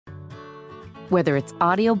Whether it's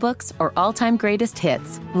audiobooks or all-time greatest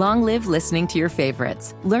hits, long live listening to your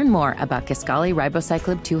favorites. Learn more about Kisqali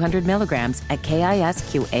Ribociclib 200 milligrams at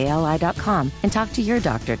KISQALI.com and talk to your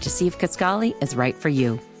doctor to see if Kisqali is right for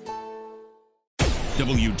you.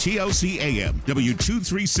 WTLC AM,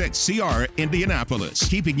 W236CR, Indianapolis,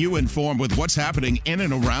 keeping you informed with what's happening in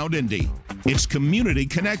and around Indy. It's Community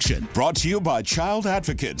Connection, brought to you by Child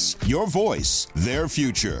Advocates, your voice, their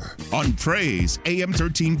future. On Praise, AM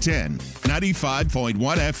 1310, 95.1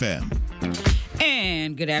 FM.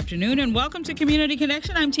 And good afternoon and welcome to Community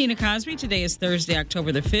Connection. I'm Tina Cosby. Today is Thursday,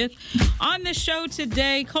 October the 5th. On the show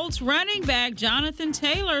today, Colts running back Jonathan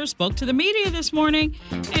Taylor spoke to the media this morning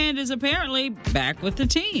and is apparently back with the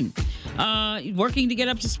team. Working to get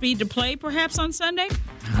up to speed to play perhaps on Sunday?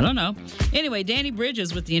 I don't know. Anyway, Danny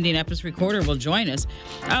Bridges with the Indianapolis Recorder will join us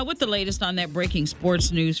with the latest on that breaking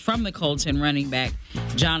sports news from the Colts and running back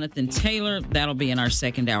Jonathan Taylor. That'll be in our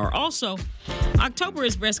second hour. Also, October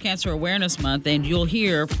is Breast Cancer Awareness Month, and you'll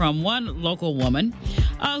hear from one local woman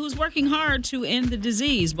who's working hard to end the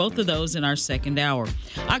disease, both of those in our second hour.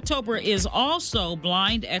 October is also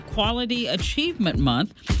Blind Equality Achievement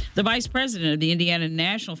Month. The Vice President of the Indiana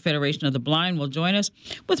National Federation of the Blind will join us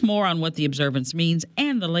with more on what the observance means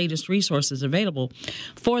and the latest resources available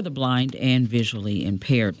for the blind and visually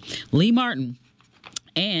impaired. Lee Martin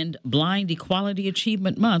and Blind Equality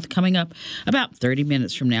Achievement Month coming up about 30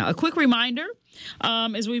 minutes from now. A quick reminder,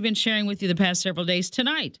 as we've been sharing with you the past several days,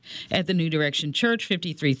 tonight at the New Direction Church,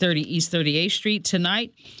 5330 East 38th Street,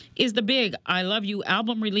 tonight is the big I Love You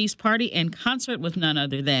album release party and concert with none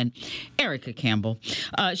other than Erica Campbell.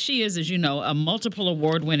 She is, as you know, a multiple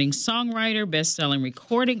award-winning songwriter, best-selling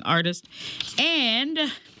recording artist, and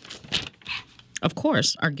of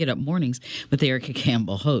course, our Get Up Mornings with Erica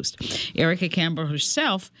Campbell host. Erica Campbell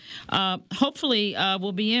herself hopefully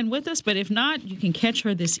will be in with us, but if not, you can catch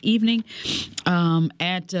her this evening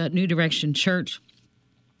at New Direction Church.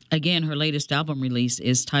 Again, her latest album release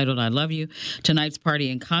is titled I Love You. Tonight's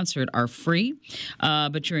party and concert are free,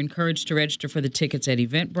 but you're encouraged to register for the tickets at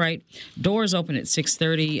Eventbrite. Doors open at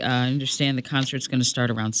 6:30. I understand the concert's going to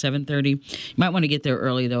start around 7:30. You might want to get there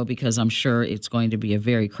early, though, because I'm sure it's going to be a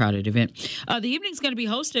very crowded event. The evening's going to be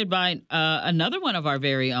hosted by another one of our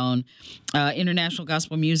very own international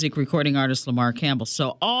gospel music recording artist, Lamar Campbell.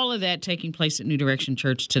 So all of that taking place at New Direction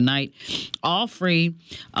Church tonight, all free,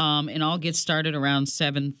 and all gets started around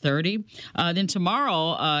 7:30. Then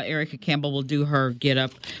tomorrow, Erica Campbell will do her Get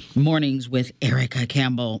Up Mornings with Erica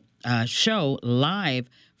Campbell show live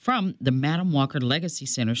from the Madam Walker Legacy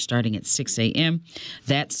Center starting at 6 a.m.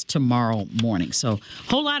 That's tomorrow morning. So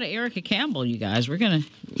whole lot of Erica Campbell, you guys. We're going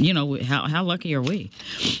to, how lucky are we?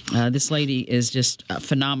 This lady is just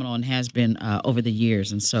phenomenal and has been over the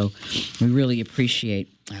years. And so we really appreciate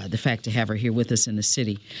the fact to have her here with us in the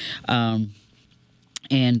city.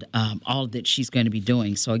 And all that she's going to be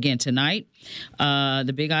doing. So, again, tonight,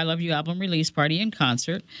 the big I Love You album release party and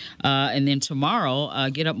concert. And then tomorrow,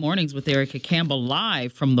 Get Up Mornings with Erica Campbell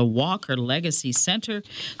live from the Walker Legacy Center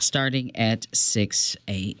starting at 6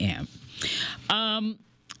 a.m.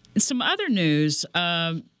 Some other news.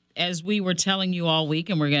 As we were telling you all week,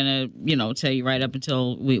 and we're going to, tell you right up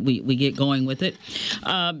until we get going with it.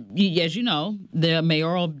 As you know, the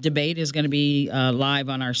mayoral debate is going to be live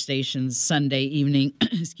on our stations Sunday evening,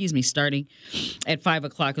 starting at 5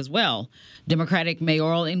 o'clock as well. Democratic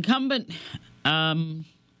mayoral incumbent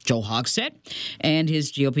Joe Hogsett and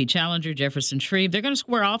his GOP challenger, Jefferson Shreve. They're going to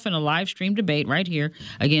square off in a live stream debate right here,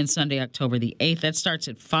 again, Sunday, October the 8th. That starts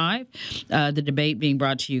at 5. The debate being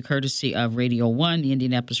brought to you courtesy of Radio 1, the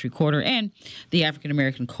Indianapolis Recorder, and the African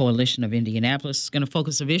American Coalition of Indianapolis. It's going to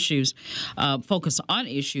focus on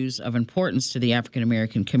issues of importance to the African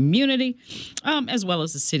American community, as well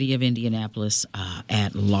as the city of Indianapolis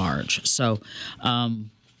at large. So,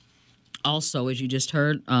 also, as you just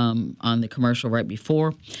heard on the commercial right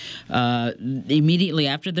before, immediately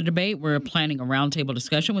after the debate, we're planning a roundtable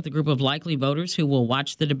discussion with a group of likely voters who will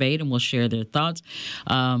watch the debate and will share their thoughts.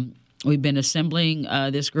 We've been assembling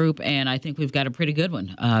this group, and I think we've got a pretty good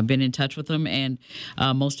one. Been in touch with them, and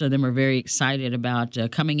most of them are very excited about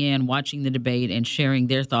coming in, watching the debate, and sharing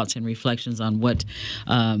their thoughts and reflections on what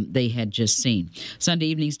they had just seen. Sunday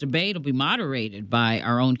evening's debate will be moderated by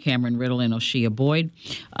our own Cameron Riddle and Oshia Boyd,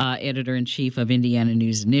 editor-in-chief of Indiana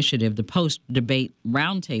News Initiative, the post-debate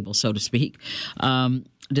roundtable, so to speak.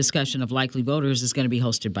 Discussion of likely voters is going to be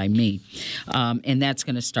hosted by me, and that's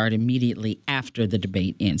going to start immediately after the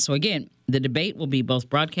debate ends. So again, the debate will be both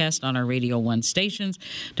broadcast on our Radio 1 stations,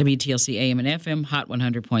 WTLC AM and FM, Hot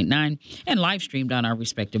 100.9, and live streamed on our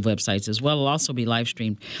respective websites as well. It'll also be live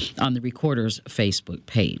streamed on the Recorder's Facebook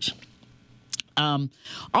page.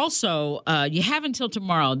 Also, you have until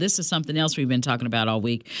tomorrow. This is something else we've been talking about all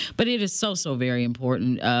week, but it is so very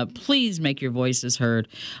important. Please make your voices heard.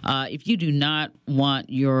 If you do not want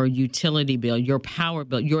your utility bill, your power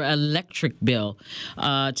bill, your electric bill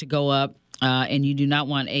to go up, and you do not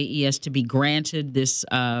want AES to be granted this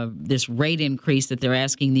rate increase that they're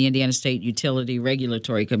asking the Indiana State Utility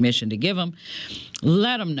Regulatory Commission to give them,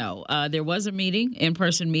 let them know. There was a meeting,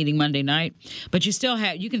 in-person meeting Monday night, but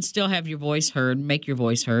you can still have your voice heard, make your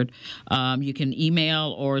voice heard. You can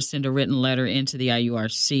email or send a written letter into the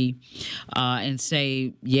IURC and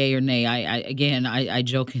say yay or nay. I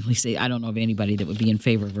jokingly say I don't know of anybody that would be in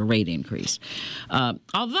favor of a rate increase.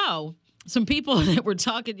 Although some people that were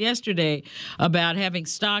talking yesterday about having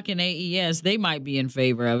stock in AES, they might be in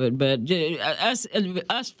favor of it. But us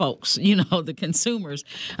folks, the consumers,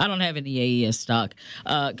 I don't have any AES stock.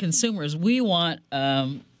 Consumers, we want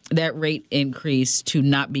that rate increase to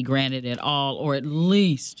not be granted at all, or at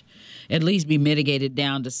least be mitigated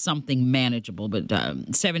down to something manageable. But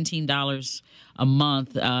 $17 a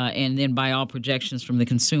month, and then by all projections from the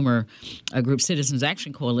consumer group, Citizens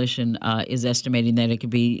Action Coalition is estimating that it could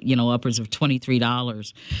be, upwards of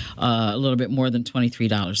 $23, a little bit more than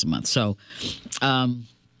 $23 a month. So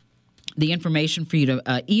the information for you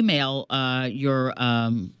to email your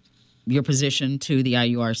position to the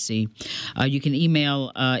IURC. You can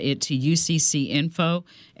email it to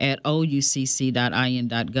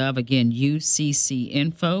uccinfo@oucc.in.gov. Again,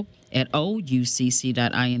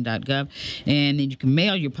 uccinfo@oucc.in.gov. And then you can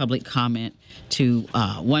mail your public comment to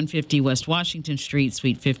 150 West Washington Street,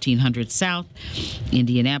 Suite 1500 South,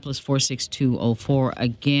 Indianapolis 46204.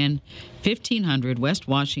 Again, 1500 West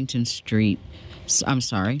Washington Street.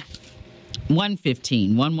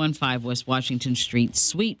 115 West Washington Street,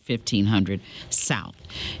 Suite 1500 South,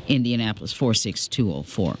 Indianapolis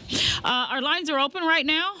 46204. Our lines are open right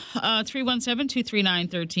now,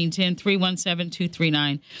 317-239-1310,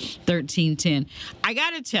 317-239-1310. I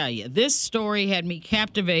got to tell you, this story had me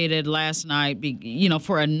captivated last night,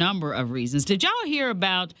 for a number of reasons. Did y'all hear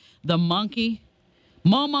about the monkey,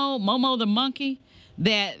 Momo the monkey?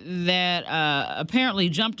 That apparently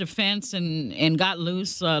jumped a fence and got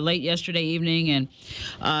loose late yesterday evening and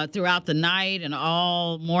throughout the night and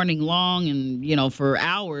all morning long and, for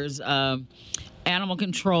hours. Animal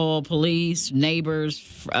control, police,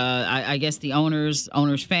 neighbors, I guess the owner's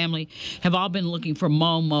family have all been looking for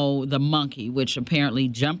Momo the monkey, which apparently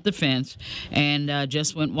jumped the fence and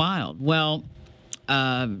just went wild. Well,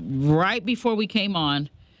 right before we came on,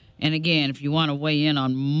 and again, if you want to weigh in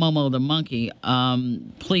on Momo the monkey,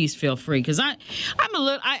 please feel free, because I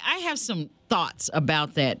have some thoughts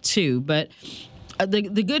about that too. But the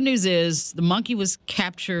good news is the monkey was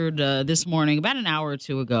captured this morning, about an hour or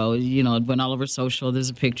two ago. It went all over social.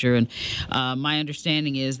 There's a picture, and my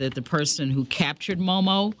understanding is that the person who captured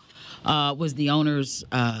Momo was the owner's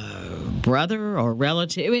brother or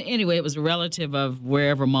relative. Anyway, it was a relative of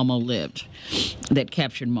wherever Momo lived that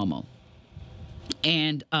captured Momo.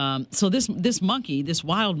 And so this monkey, this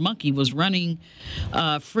wild monkey, was running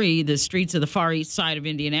free the streets of the far east side of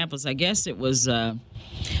Indianapolis. I guess it was on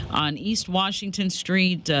East Washington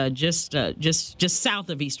Street, just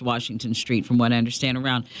south of East Washington Street, from what I understand.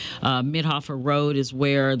 Around Midhofer Road is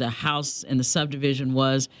where the house and the subdivision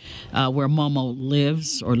was, where Momo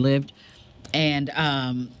lived. And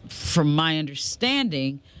from my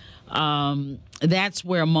understanding, that's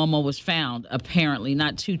where Momo was found, apparently,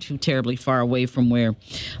 not too terribly far away from where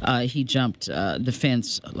he jumped the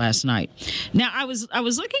fence last night. Now, I was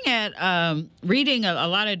looking at reading a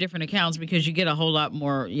lot of different accounts, because you get a whole lot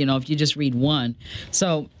more, if you just read one.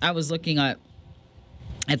 So I was looking at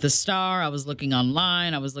the Star, I was looking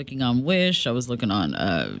online, I was looking on Wish, I was looking on,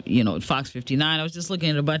 Fox 59. I was just looking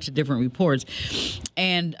at a bunch of different reports.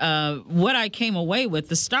 And what I came away with,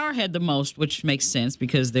 the Star had the most, which makes sense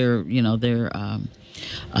because they're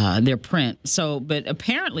print. So, but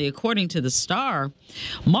apparently, according to the Star,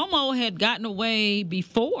 Momo had gotten away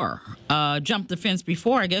before, jumped the fence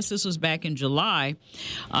before. I guess this was back in July,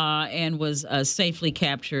 and was safely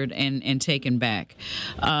captured and taken back.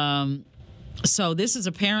 So this is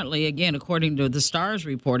apparently, again, according to the Star's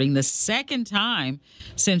reporting, the second time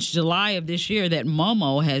since July of this year that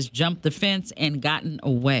Momo has jumped the fence and gotten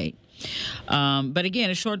away. But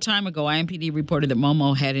again, a short time ago, IMPD reported that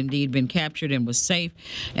Momo had indeed been captured and was safe,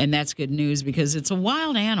 and that's good news because it's a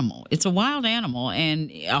wild animal. It's a wild animal,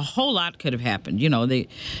 and a whole lot could have happened. They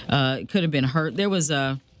could have been hurt. There was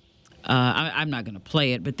a I'm not going to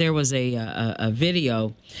play it, but there was a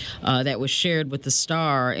video that was shared with the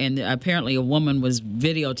Star, and apparently a woman was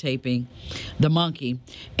videotaping the monkey,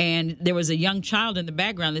 and there was a young child in the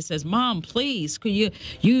background that says, "Mom, please, could you're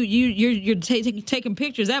taking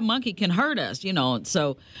pictures? That monkey can hurt us,"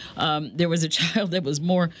 So there was a child that was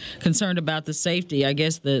more concerned about the safety. I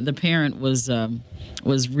guess the parent was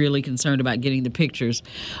really concerned about getting the pictures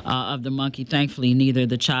of the monkey. Thankfully, neither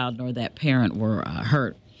the child nor that parent were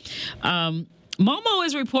hurt. Momo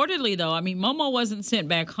is reportedly, though, Momo wasn't sent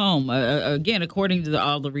back home. Again, according to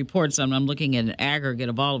all the reports, I'm looking at an aggregate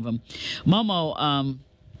of all of them. Momo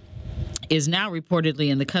is now reportedly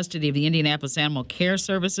in the custody of the Indianapolis Animal Care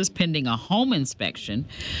Services pending a home inspection.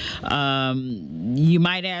 You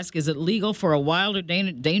might ask, is it legal for a wild or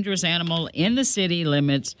dangerous animal in the city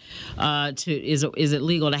limits is it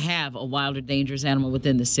legal to have a wild or dangerous animal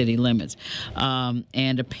within the city limits?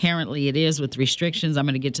 And apparently it is, with restrictions. I'm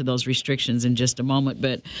going to get to those restrictions in just a moment.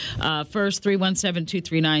 But first,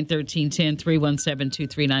 317-239-1310,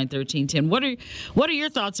 317-239-1310. What are your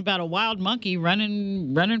thoughts about a wild monkey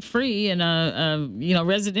running free in a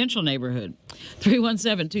residential neighborhood?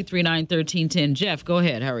 317-239-1310. Jeff, go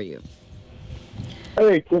ahead. How are you?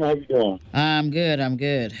 Hey, Ken, how you doing? I'm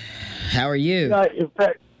good. How are you? In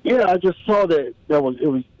fact, I just saw it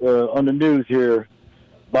was on the news here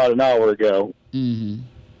about an hour ago. Mm-hmm.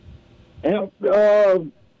 And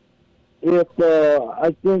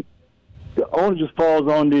I think the owner just falls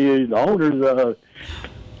on the owners.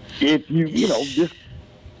 If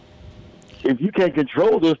if you can't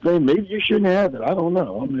control this thing, maybe you shouldn't have it. I don't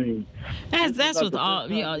know. That's with all.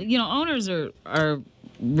 Owners are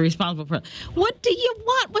responsible for. What do you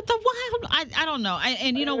want with the wild? I don't know.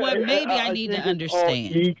 And you know what? Maybe I need to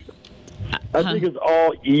understand. I think it's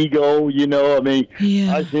all ego.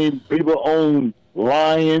 Yeah. I've seen people own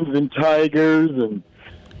lions and tigers and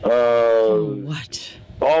what?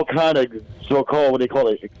 All kind of so-called, what they call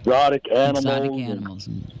it, exotic animals. Exotic animals.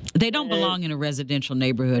 They don't belong in a residential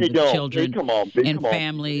neighborhood with children and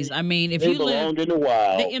families. If you live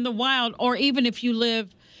in the wild, or even if you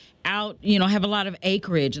live out, have a lot of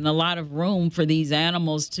acreage and a lot of room for these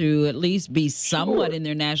animals to at least be somewhat in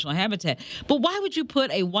their national habitat. But why would you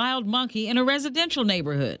put a wild monkey in a residential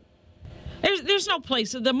neighborhood? There's no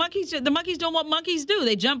place. The monkeys do what monkeys do.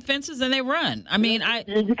 They jump fences and they run. And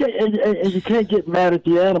you can't get mad at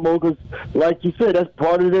the animal because, like you said, that's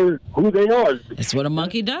part of who they are. That's what a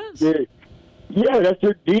monkey does. Yeah, that's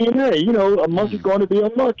their DNA. A monkey's going to be a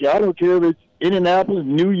monkey. I don't care if it's Indianapolis,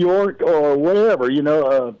 New York, or whatever.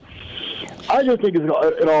 I just think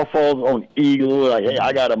it all falls on ego. Like, hey,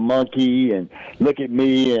 I got a monkey, and look at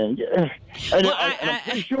me, and I'm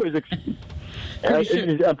pretty sure it's. I'm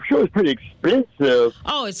sure it's pretty expensive.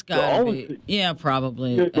 Oh, it's got to be. Yeah,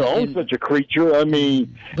 probably. To own such a creature.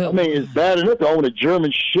 It's bad enough to own a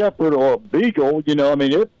German Shepherd or a Beagle,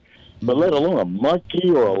 but let alone a monkey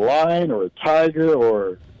or a lion or a tiger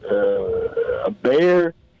or a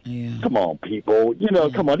bear. Yeah. Come on, people.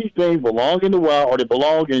 Come on. These things belong in the wild, or they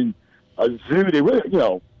belong in a zoo. They really,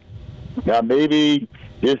 Now, maybe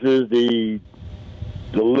this is the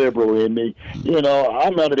liberal in me.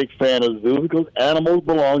 I'm not a big fan of zoos because animals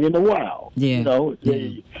belong in the wild. Yeah.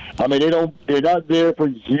 They're not there for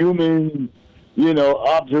human,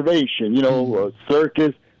 observation,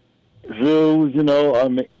 circus, zoos,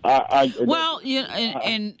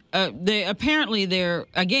 they apparently they're,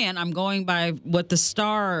 again, I'm going by what the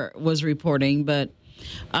Star was reporting, but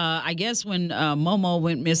I guess when Momo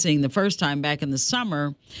went missing the first time back in the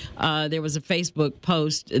summer, there was a Facebook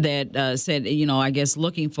post that said, I guess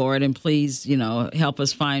looking for it and please, help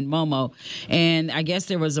us find Momo. And I guess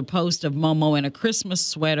there was a post of Momo in a Christmas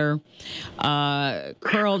sweater,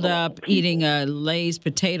 curled up, eating a Lay's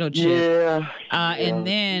potato chip. And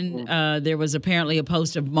then there was apparently a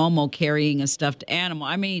post of Momo carrying a stuffed animal.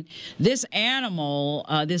 This animal,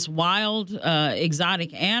 this wild,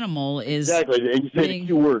 exotic animal is... Exactly. And you said the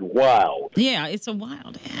key word, wild. Yeah, it's a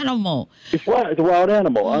wild animal. It's wild. It's a wild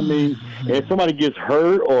animal. If somebody gets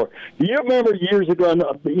hurt, or do you remember years ago,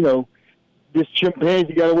 this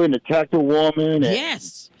chimpanzee got away and attacked a woman?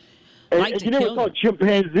 Yes. And you never thought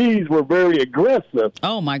chimpanzees were very aggressive.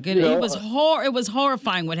 Oh my goodness! It was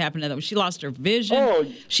horrifying what happened to them. She lost her vision. Oh,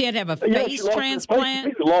 she had to have a face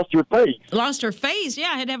transplant. She lost her face. Lost her face.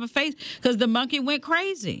 Yeah, had to have a face because the monkey went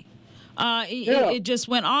crazy. It just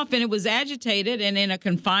went off, and it was agitated and in a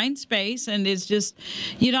confined space, and it's just,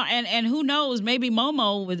 and who knows, maybe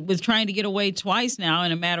Momo was trying to get away twice now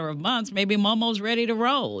in a matter of months. Maybe Momo's ready to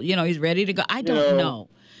roll. He's ready to go. I don't know.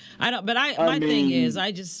 My thing is,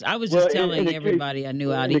 I was just telling everybody I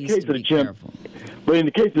knew out east to be careful. But in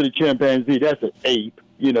the case of the chimpanzee, that's an ape.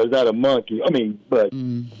 Is that a monkey? I mean, but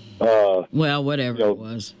well, whatever it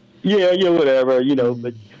was. Yeah, whatever.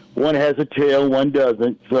 But one has a tail, one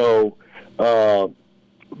doesn't. So, but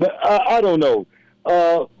I don't know.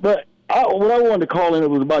 But what I wanted to call in, it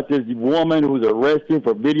was about this woman who was arrested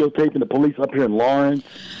for videotaping the police up here in Lawrence.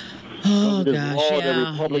 Oh, gosh,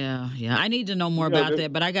 yeah. I need to know more about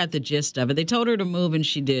that, but I got the gist of it. They told her to move, and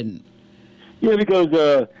she didn't. Yeah, because,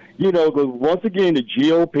 once again, the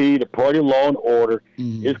GOP, the Party of Law and Order,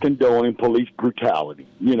 is condoning police brutality.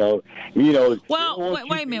 Well,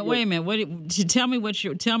 wait a minute. Tell me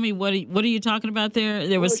what are you talking about there?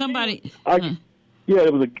 There was somebody. Yeah,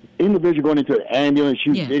 there was an individual going into an ambulance,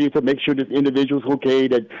 shooting video to make sure this individual's okay,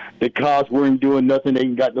 that the cops weren't doing nothing they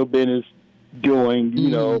ain't got no business doing,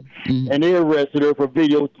 and they arrested her for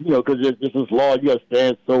video, because this is law. You got to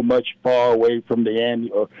stand so much far away from the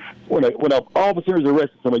ambulance. When an officer is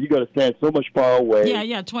arresting somebody, you got to stand so much far away.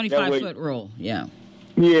 Yeah, 25-foot rule. Yeah.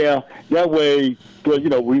 Yeah, that way, because we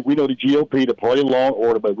know the GOP, the Party of Law and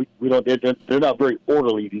Order, but we don't. They're not very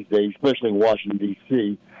orderly these days, especially in Washington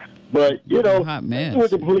D.C. But hot mess. That's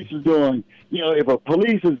what the police is doing. If a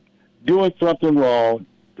police is doing something wrong,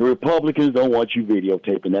 the Republicans don't want you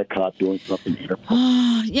videotaping that cop doing something either.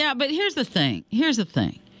 Yeah, but here's the thing.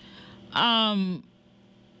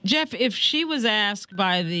 Jeff, if she was asked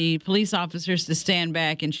by the police officers to stand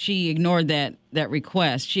back and she ignored that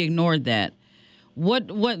request, she ignored that, what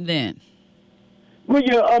then? Well,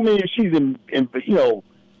 I mean, if she's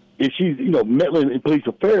if she's, meddling in police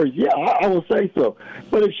affairs, yeah, I will say so.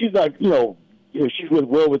 But if she's like, if she's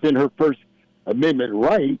well within her First Amendment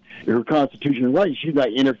right, her constitutional right, she's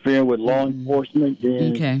not interfering with law enforcement,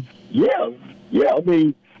 then okay. Yeah. I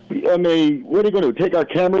mean, what are they going to do? Take our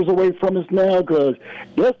cameras away from us now? Because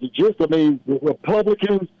that's the gist. I mean, the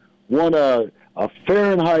Republicans want a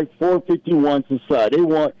Fahrenheit 451 society. They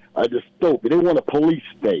want a dystopia. They want a police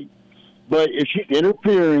state. But if she's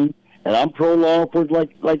interfering, and I'm pro-law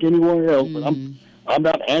enforcement like anyone else, but I'm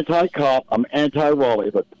not anti-cop. I'm anti-law.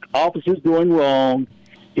 If an officer's doing wrong,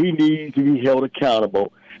 he needs to be held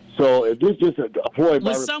accountable. So if this just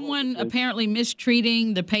was someone apparently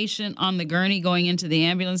mistreating the patient on the gurney going into the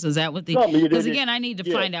ambulance? Is that what because again, I need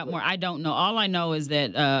to find out more. I don't know. All I know is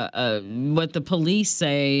that what the police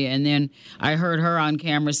say, and then I heard her on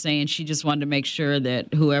camera saying she just wanted to make sure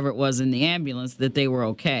that whoever it was in the ambulance, that they were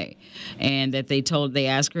okay, and that they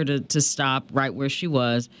asked her to stop right where she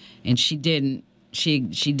was, and she didn't. She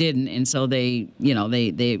didn't, and so they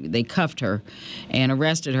cuffed her and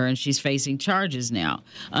arrested her, and she's facing charges now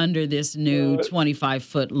under this new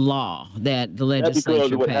 25-foot law that the legislature passed. That's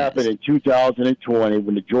because of what happened in 2020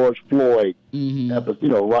 when the George Floyd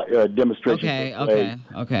demonstration.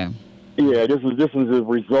 Okay. Yeah, this was a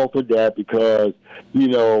result of that because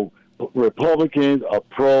Republicans are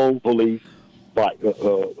pro-police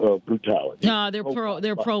brutality. No,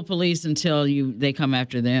 they're pro police until they come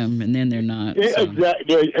after them, and then they're not. Yeah, so.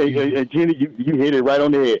 Exactly. And Gina, you hit it right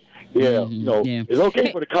on the head. Yeah, it's okay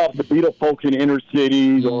for the cops to beat up folks in inner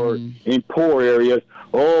cities or in poor areas.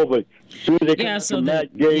 Oh, but as soon as they come from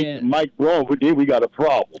Matt Gaetz and Mike Brown, then we got a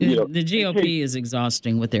problem. The GOP is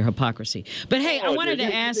exhausting with their hypocrisy. But hey, I wanted to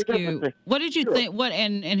ask you, what did you think?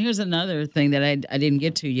 And here's another thing that I didn't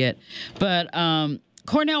get to yet, but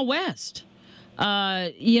Cornel West.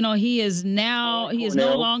 He is no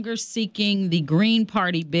longer seeking the Green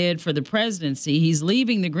Party bid for the presidency. He's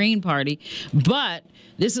leaving the Green Party, but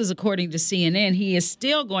this is according to CNN. He is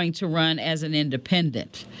still going to run as an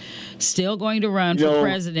independent. Still going to run for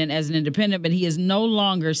president as an independent, but he is no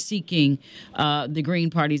longer seeking the Green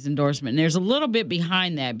Party's endorsement. And there's a little bit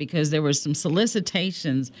behind that because there were some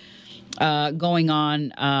solicitations going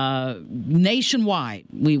on nationwide.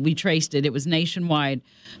 We traced it. It was nationwide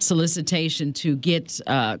solicitation to get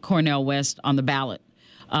Cornel West on the ballot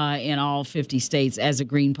in all 50 states as a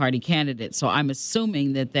Green Party candidate. So I'm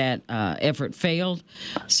assuming that effort failed.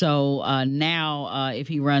 So now if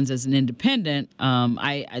he runs as an independent,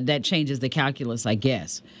 that changes the calculus, I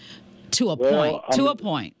guess, to a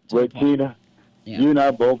point. Regina, you and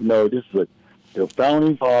I both know this is the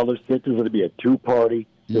founding fathers said this was to be a two-party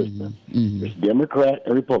system. There's Democrat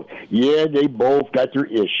and Republican. Yeah, they both got their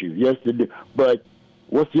issues. Yes, they do. But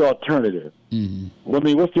what's the alternative? What's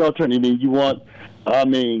the alternative? I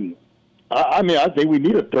think we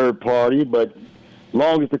need a third party, but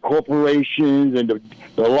long as the corporations and the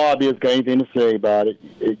lobbyists got anything to say about it,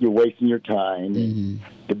 you're wasting your time. And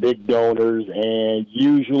the big donors, and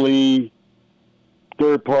usually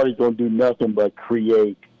third parties don't do nothing but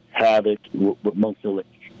create havoc amongst the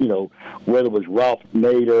whether it was Ralph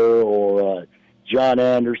Nader or John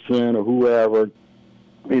Anderson or whoever.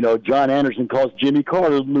 John Anderson caused Jimmy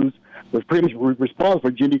Carter to lose was pretty much responsible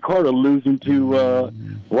for Jimmy Carter losing to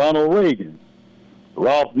Ronald Reagan.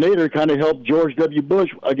 Ralph Nader kind of helped George W. Bush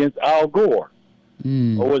against Al Gore.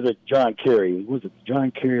 Or was it John Kerry? Was it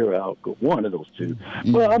John Kerry or Al Gore? One of those two.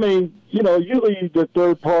 Well, I mean, usually the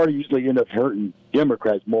third party usually end up hurting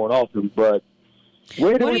Democrats more often. But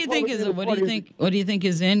what do you think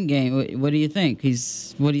his end game? What do you think?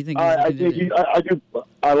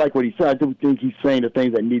 I like what he said. I do think he's saying the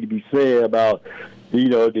things that need to be said about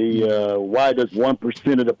why does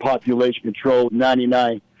 1% of the population control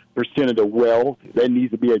 99% of the wealth? That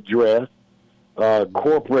needs to be addressed.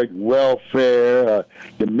 Corporate welfare,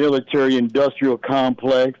 the military-industrial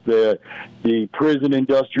complex, the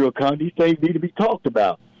prison-industrial complex. These things need to be talked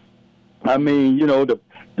about. I mean, the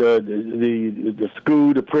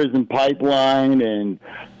school to prison pipeline, and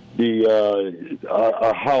the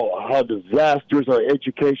how disastrous our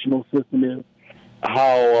educational system is,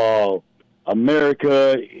 how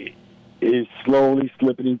America is slowly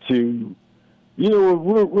slipping into,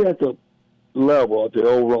 we're at the level of the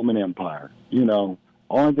old Roman Empire.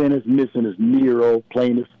 Only thing that's missing is Nero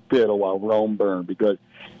playing his fiddle while Rome burned, because,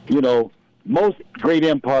 most great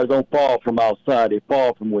empires don't fall from outside; they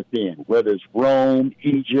fall from within. Whether it's Rome,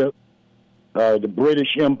 Egypt, the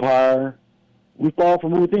British Empire, we fall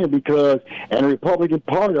from within and the Republican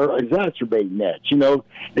Party are exacerbating that.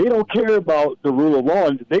 They don't care about the rule of law.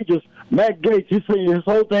 Matt Gaetz, he said his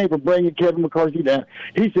whole thing for bringing Kevin McCarthy down,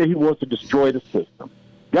 he said he wants to destroy the system.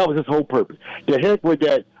 That was his whole purpose. The heck with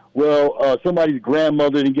that. Well, somebody's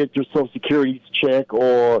grandmother didn't get their Social Security check,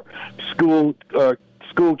 or school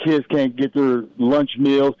kids can't get their lunch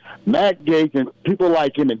meals. Matt Gaetz and people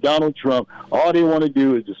like him and Donald Trump, all they want to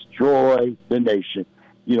do is destroy the nation.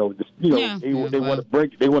 They want to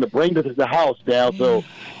bring the house down. So,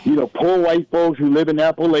 poor white folks who live in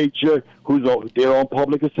Appalachia, they're on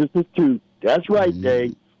public assistance too. That's right,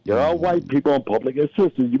 Dave. There are white people on public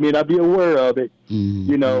assistance. You may not be aware of it,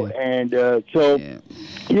 and and I'm still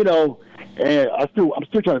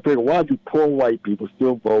trying to figure out, why do poor white people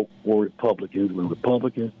still vote for Republicans when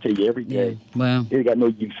Republicans tell you every day they got no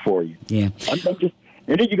use for you. Yeah.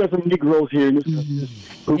 And then you got some Negroes here in this country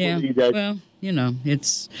who believe that. Well,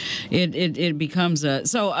 it becomes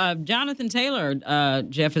so Jonathan Taylor,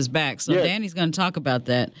 Jeff, is back. So Danny's going to talk about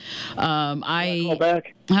that. Call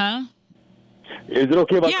back? Huh? Is it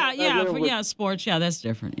okay about sports? Yeah, that's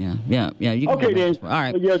different. Yeah. You can okay, then. All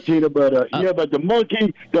right. Yeah, Tina, but but the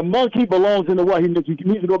monkey belongs in the wild. He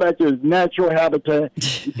needs to go back to his natural habitat.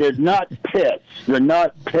 They're not pets. They're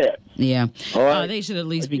not pets. Yeah. All right? They should at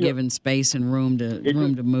least be given space and room to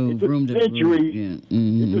move. It's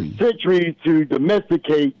a century to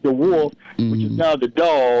domesticate the wolf, which is now the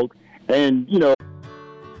dog, and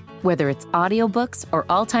Whether it's audiobooks or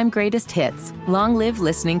all-time greatest hits, long live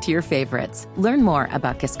listening to your favorites. Learn more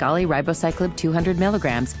about Kisqali Ribociclib 200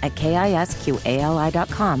 milligrams at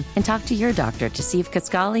KISQALI.com and talk to your doctor to see if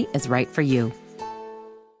Kisqali is right for you.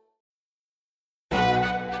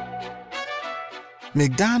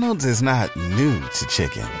 McDonald's is not new to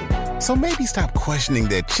chicken. So maybe stop questioning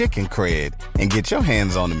their chicken cred and get your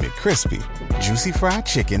hands on the McCrispy. Juicy fried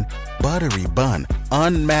chicken, buttery bun,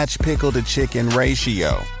 unmatched pickle to chicken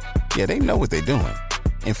ratio. Yeah, they know what they're doing.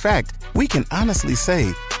 In fact, we can honestly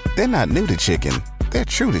say they're not new to chicken. They're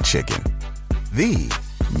true to chicken. The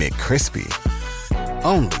McCrispy.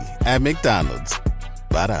 Only at McDonald's.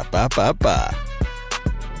 Ba-da-ba-ba-ba.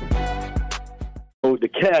 The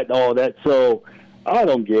cat and all that, so I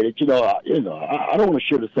don't get it. I don't want to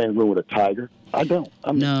share the same room with a tiger. I don't.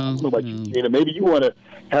 I don't know about you. Maybe you want to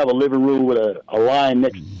have a living room with a lion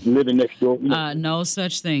living next door. No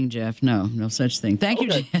such thing, Jeff. No such thing. Thank you,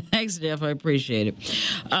 Jeff. Thanks, Jeff. I appreciate it.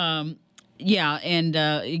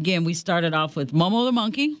 Again, we started off with Momo the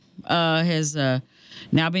monkey has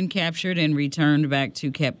now been captured and returned back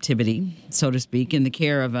to captivity, so to speak, in the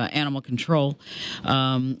care of animal control.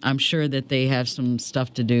 I'm sure that they have some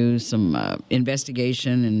stuff to do, some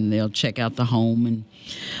investigation, and they'll check out the home and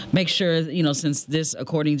make sure, since this,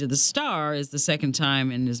 according to the Star, is the second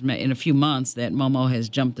time in a few months that Momo has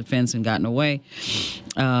jumped the fence and gotten away,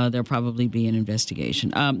 there'll probably be an investigation.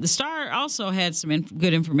 The Star also had some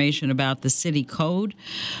good information about the city code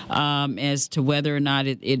as to whether or not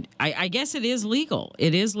I guess it is legal.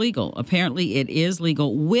 It is legal. Apparently, it is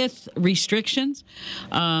legal with restrictions.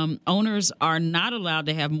 Owners are not allowed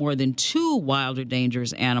to have more than 2 wild or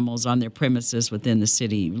dangerous animals on their premises within the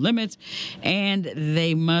city limits, and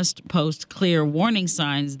they must post clear warning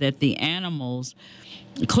signs that the animals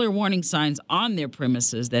clear warning signs on their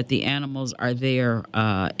premises that the animals are there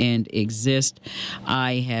and exist.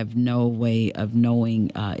 I have no way of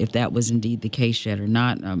knowing if that was indeed the case yet or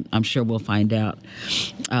not. I'm sure we'll find out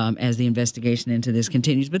as the investigation into this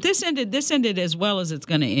continues. But this ended as well as it's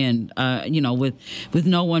going to end. With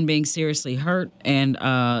no one being seriously hurt and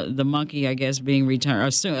the monkey, I guess, being returned,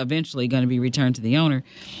 or soon eventually going to be returned to the owner.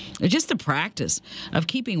 Just the practice of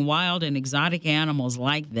keeping wild and exotic animals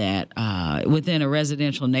like that within a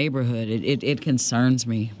residential neighborhood, it concerns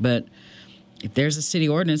me. But if there's a city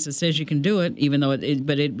ordinance that says you can do it, even though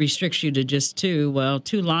it restricts you to just two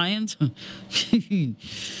lions,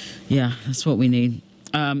 yeah, that's what we need.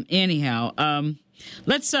 Anyhow.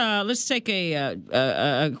 Let's take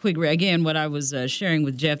a quick again. What I was sharing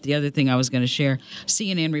with Jeff, the other thing I was going to share,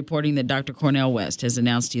 CNN reporting that Dr. Cornel West has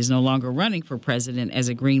announced he is no longer running for president as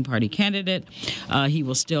a Green Party candidate. He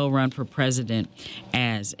will still run for president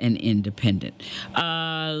as an independent.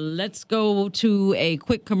 Let's go to a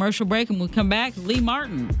quick commercial break, and we'll come back. Lee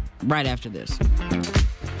Martin right after this.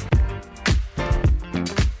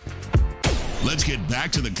 Let's get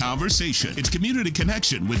back to the conversation. It's Community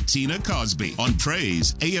Connection with Tina Cosby on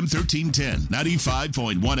Praise AM 1310,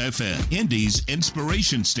 95.1 FM, Indy's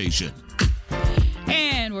Inspiration Station.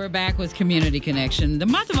 And we're back with Community Connection. The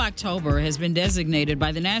month of October has been designated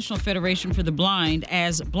by the National Federation for the Blind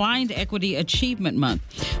as Blind Equity Achievement Month.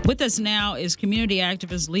 With us now is community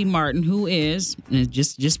activist Lee Martin, who is,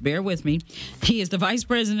 just bear with me, he is the Vice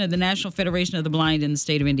President of the National Federation of the Blind in the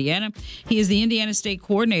state of Indiana. He is the Indiana State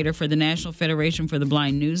Coordinator for the National Federation for the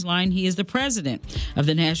Blind Newsline. He is the President of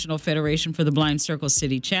the National Federation for the Blind Circle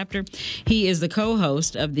City Chapter. He is the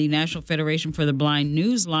co-host of the National Federation for the Blind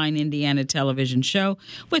Newsline Indiana television show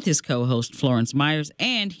with his co-host Florence Myers,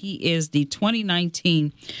 and he is the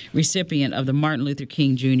 2019 recipient of the Martin Luther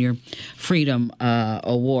King Jr. Freedom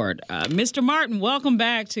Award. Mr. Martin, welcome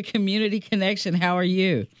back to Community Connection. How are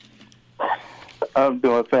you? I'm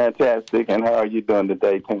doing fantastic, and how are you doing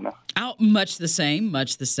today, Tina? Oh, much the same.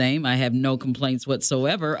 I have no complaints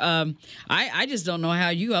whatsoever. I just don't know how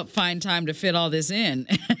you find time to fit all this in.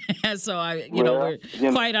 So we're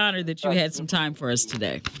quite honored that you had some time for us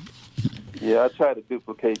today. Yeah, I try to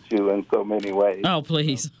duplicate you in so many ways. Oh,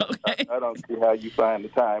 please. Okay. I don't see how you find the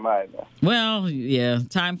time either. Well, yeah,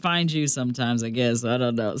 time finds you sometimes, I guess. I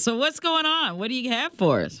don't know. So what's going on? What do you have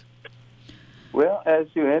for us? Well, as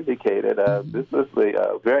you indicated, this is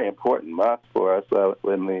a very important month for us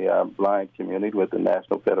in the blind community with the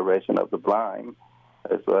National Federation of the Blind.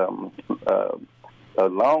 It's a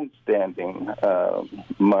long-standing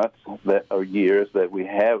months or years that we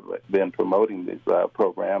have been promoting these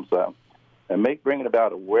programs and bringing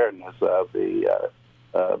about awareness of the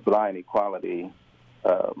Blind Equality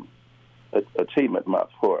Achievement Month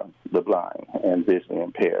for the blind and visually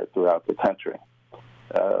impaired throughout the country.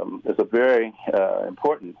 It's a very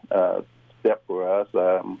important step for us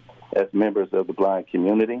as members of the blind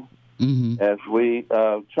community, as we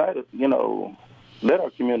try to, let our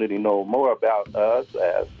community know more about us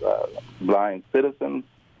as blind citizens,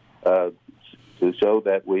 to show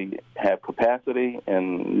that we have capacity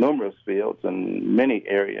in numerous fields and many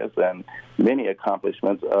areas and many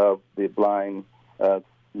accomplishments of the blind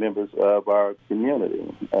members of our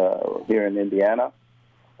community. Here in Indiana,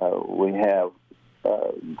 we have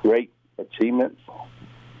great achievements,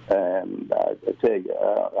 and I tell you,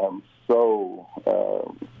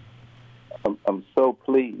 I'm so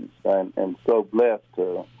pleased and so blessed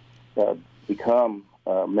to become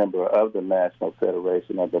a member of the National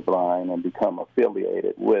Federation of the Blind and become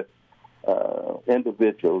affiliated with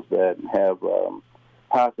individuals that have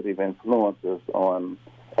positive influences on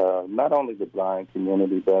not only the blind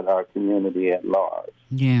community but our community at large.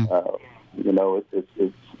 Yeah.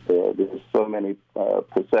 There's so many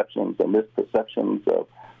perceptions and misperceptions of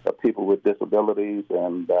people with disabilities,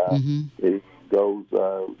 and it goes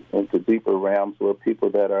into deeper realms with people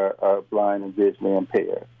that are blind and visually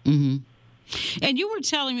impaired. Mm-hmm. And you were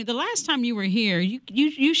telling me the last time you were here,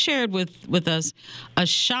 you shared with us a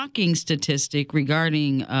shocking statistic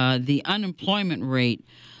regarding the unemployment rate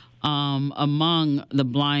among the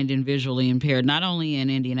blind and visually impaired, not only in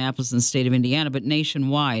Indianapolis and the state of Indiana, but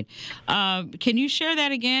nationwide. Can you share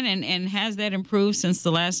that again? And has that improved since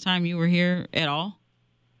the last time you were here at all?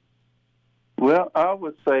 Well, I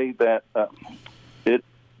would say that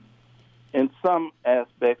in some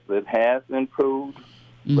aspects, it has improved,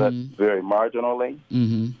 but very marginally.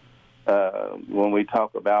 When we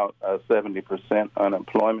talk about a 70%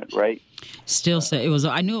 unemployment rate, still say it was.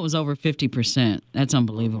 I knew it was over 50%. That's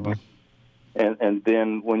unbelievable. And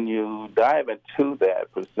then when you dive into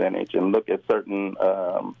that percentage and look at certain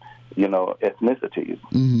ethnicities.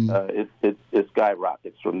 It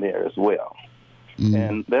skyrockets from there as well.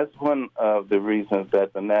 And that's one of the reasons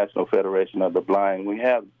that the National Federation of the Blind, we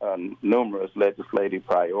have numerous legislative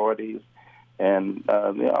priorities, and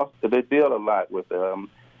they deal a lot with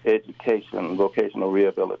education, vocational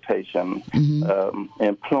rehabilitation,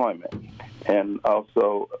 employment, and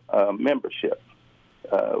also membership.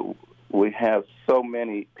 We have so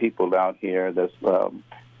many people out here that's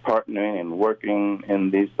partnering and working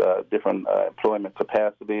in these different employment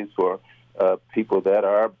capacities for people that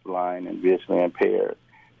are blind and visually impaired.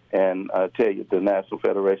 And I tell you, the National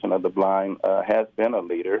Federation of the Blind has been a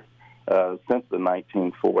leader since the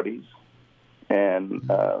 1940s. And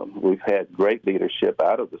we've had great leadership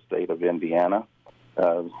out of the state of Indiana.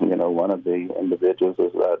 One of the individuals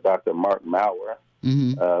is Dr. Mark Maurer,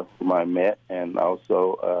 whom I met, and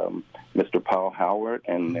also Mr. Paul Howard,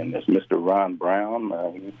 and then there's Mr. Ron Brown.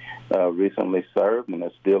 He recently served, and he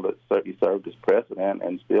served as president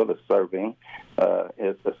and still is serving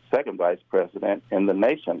as the second vice president in the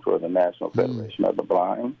nation for the National Federation of the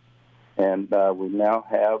Blind. And we now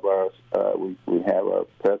have we have our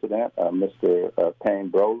president, Mr.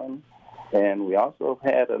 Payne Brolin, and we also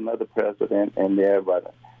had another president in there,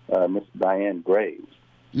 Ms. Diane Graves.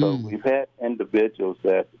 So we've had individuals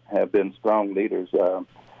that have been strong leaders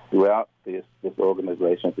throughout this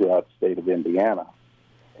organization, throughout the state of Indiana.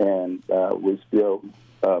 And we still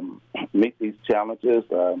meet these challenges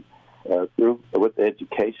with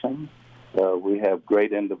education. We have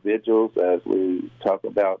great individuals as we talk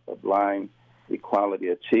about blind equality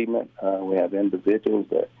achievement. We have individuals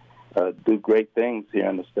that do great things here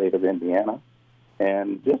in the state of Indiana.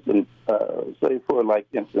 And just say for like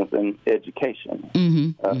instance in education,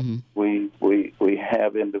 we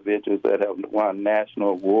have individuals that have won national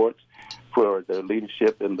awards for their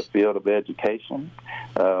leadership in the field of education.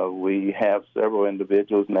 We have several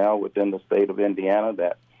individuals now within the state of Indiana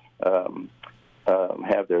that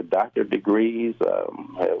have their doctorate degrees.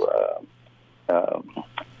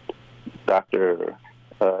 Dr.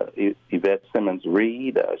 Yvette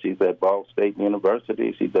Simmons-Reed, she's at Ball State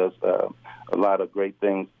University. She does a lot of great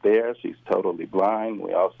things there. She's totally blind.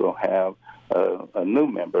 We also have a new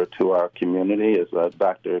member to our community is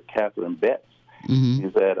Dr. Catherine Betts.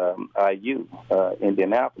 She's at IU,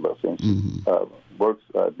 Indianapolis, and she works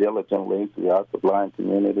diligently throughout the blind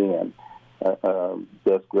community and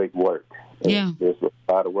does great work. Yeah. There's a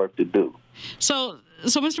lot of work to do. So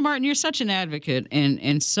Mr. Martin, you're such an advocate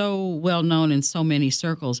and so well known in so many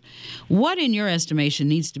circles. What, in your estimation,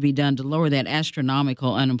 needs to be done to lower that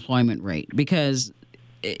astronomical unemployment rate? Because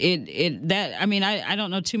I don't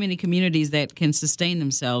know too many communities that can sustain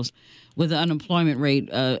themselves with an unemployment rate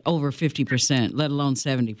over 50%, let alone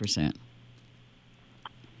 70%.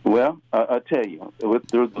 Well, I tell you,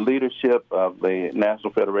 through the leadership of the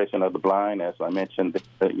National Federation of the Blind, as I mentioned,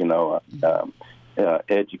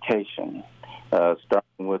 education,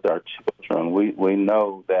 starting with our children, we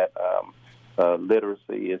know that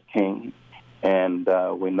literacy is king, and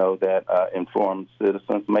we know that informed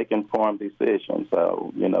citizens make informed decisions.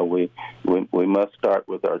 We must start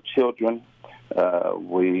with our children.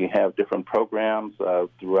 We have different programs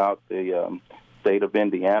throughout the state of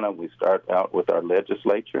Indiana. We start out with our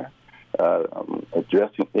legislature,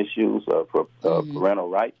 addressing issues for parental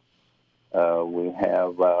rights. We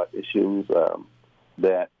have issues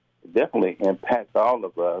that definitely impact all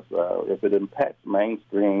of us. If it impacts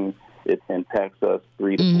mainstream, it impacts us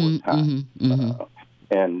 3 to 4 times.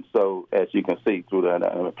 And so, as you can see through that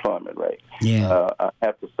unemployment rate, I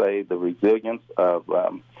have to say the resilience of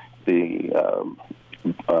the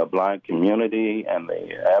blind community and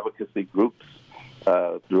the advocacy groups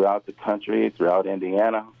throughout the country, throughout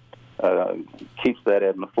Indiana, keeps that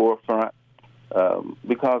at the forefront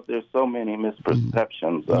because there's so many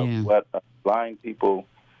misperceptions of what blind people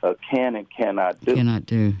can and cannot do.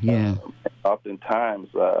 Oftentimes,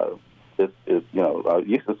 I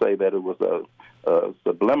used to say that it was a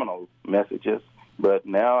subliminal messages, but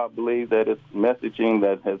now I believe that it's messaging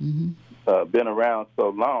that has been around so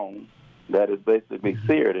long that is basically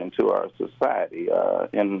seared into our society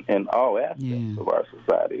in all aspects of our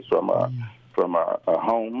societies, from our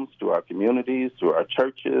homes to our communities to our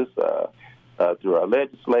churches, through our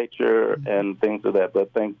legislature and things of that.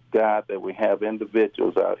 But thank God that we have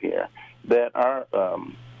individuals out here that are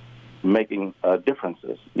making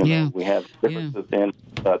differences. We have differences in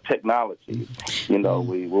technology.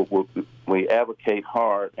 We advocate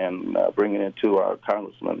hard and bring it into our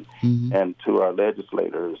congressmen and to our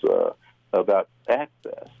legislators about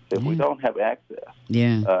access. If we don't have access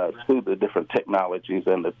to the different technologies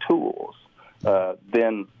and the tools,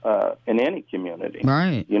 then in any community,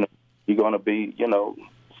 you're going to be,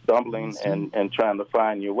 stumbling and trying to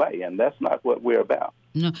find your way, and that's not what we're about.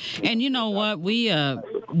 No, and you know what? We have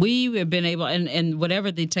been able, and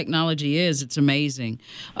whatever the technology is, it's amazing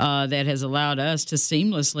that has allowed us to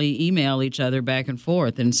seamlessly email each other back and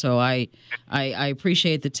forth. And so I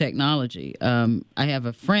appreciate the technology. I have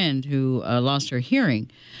a friend who lost her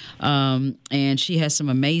hearing, and she has some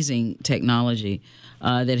amazing technology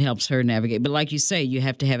that helps her navigate. But like you say, you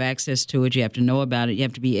have to have access to it. You have to know about it. You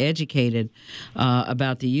have to be educated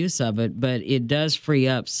about the use of it. But it does free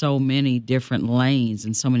up so many different lanes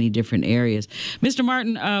in so many different areas. Mr.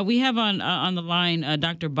 Martin, we have on the line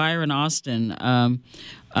Dr. Byron Austin.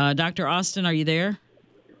 Dr. Austin, are you there?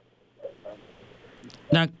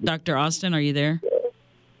 Dr. Austin, are you there?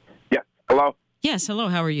 Yeah. Hello? Yes, hello.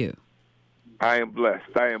 How are you? I am blessed.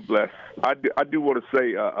 I do want to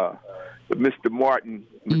say Mr. Martin,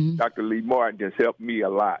 Dr. Lee Martin, has helped me a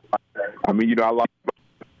lot. I mean, I lost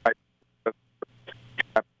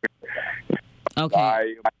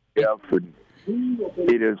okay.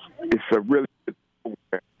 It's a really good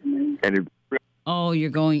program, and you're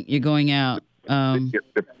going out.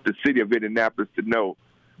 The city of Indianapolis to know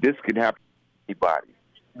this can happen to anybody.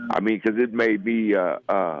 I mean, because it made me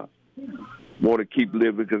want to keep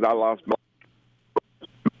living because I lost my.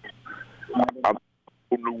 I'm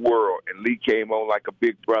from the world, and Lee came on like a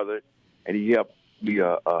big brother, and he helped me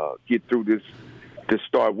get through this to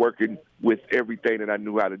start working with everything that I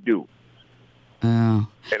knew how to do. Oh.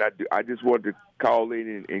 And I just wanted to call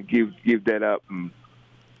in and give that up and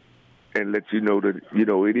let you know that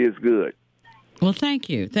it is good. Well, thank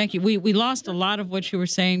you. We lost a lot of what you were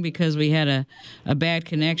saying because we had a bad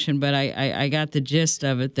connection, but I got the gist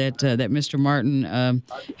of it that Mr. Martin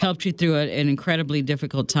helped you through an incredibly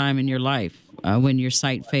difficult time in your life when your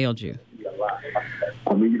sight failed you.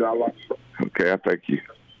 I mean, I lost. Okay, I thank you.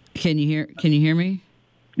 Can you hear me?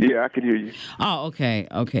 Yeah, I can hear you. Oh, okay.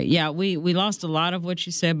 Yeah, we lost a lot of what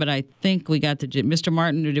you said, but I think we got the gist. Mr.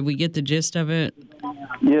 Martin, did we get the gist of it?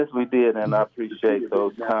 Yes, we did, and I appreciate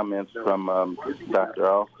those comments from Dr.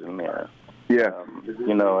 Austin there. Yeah.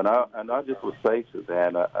 And I just would say to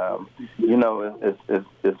that,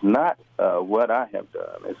 it's not what I have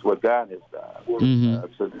done. It's what God has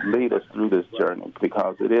done to lead us through this journey,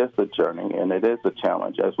 because it is a journey and it is a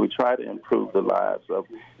challenge as we try to improve the lives of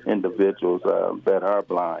individuals that are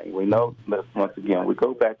blind. We know that, once again, we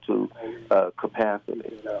go back to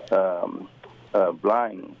capacity.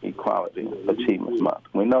 Blind Equality Achievement Month.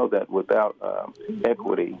 We know that without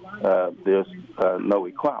equity, there's no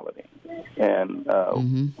equality. And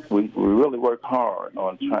we really work hard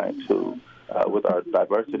on trying to, with our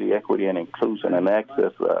diversity, equity, and inclusion and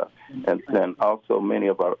access, and also many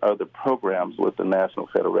of our other programs with the National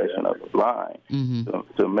Federation of the Blind,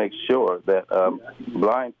 to make sure that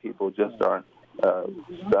blind people just aren't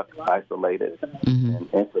stuck, isolated, and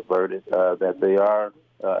introverted, that they are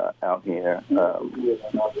out here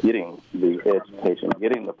getting the education,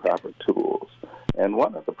 getting the proper tools. And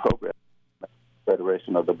one of the programs the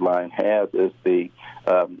Federation of the Blind has is the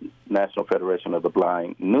National Federation of the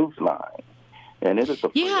Blind Newsline. And it is a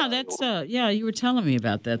free you were telling me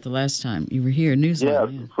about that the last time you were here, Newsline. Yeah,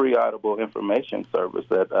 it's a free audible information service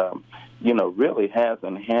that, really has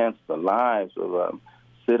enhanced the lives of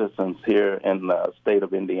citizens here in the state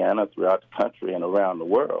of Indiana, throughout the country, and around the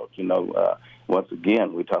world. Once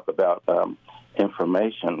again, we talk about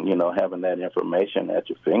information, having that information at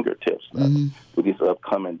your fingertips. With these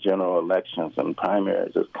upcoming general elections and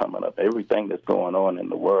primaries that's coming up, everything that's going on in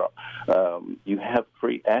the world, you have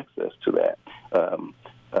free access to that,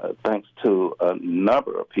 thanks to a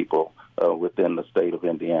number of people within the state of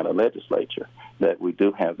Indiana legislature, that we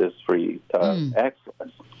do have this free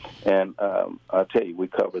access. And I'll tell you, we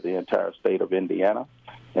cover the entire state of Indiana,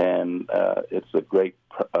 and it's a great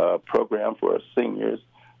program for seniors,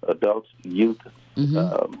 adults, youth,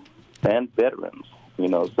 and veterans. You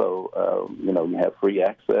have free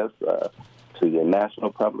access to your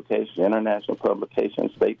national publications, international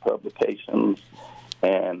publications, state publications,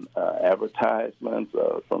 and advertisements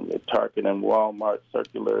from the Target and Walmart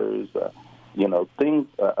circulars, things,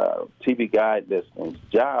 TV guide listings,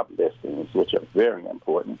 job listings, which are very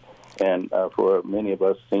important. And for many of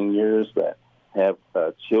us seniors that have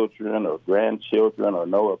children or grandchildren, or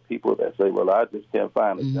know of people that say, well, I just can't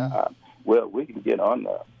find a job. Well, we can get on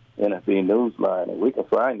the NFB Newsline, and we can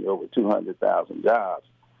find you over 200,000 jobs,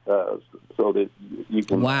 so that you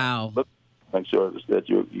can look, make sure that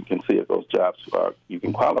you can see if those jobs you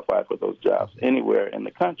can qualify for those jobs anywhere in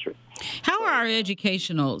the country. How are our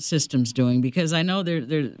educational systems doing? Because I know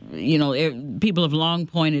people have long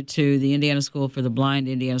pointed to the Indiana School for the Blind,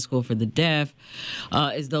 Indiana School for the Deaf,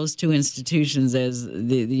 as those two institutions as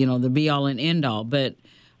the be all and end all. But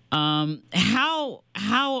How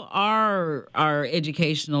are our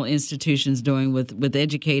educational institutions doing with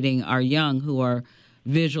educating our young who are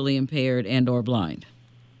visually impaired and or blind?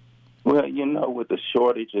 Well, with the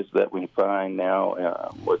shortages that we find now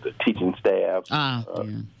with the teaching staff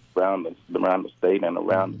around the state and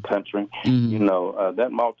around the country, that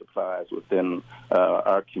multiplies within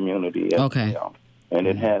our community as well, and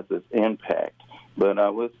it has this impact. But I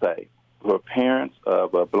would say for parents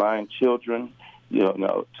of blind children,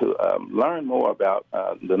 to learn more about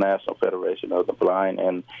the National Federation of the Blind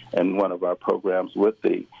and one of our programs with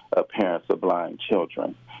the parents of blind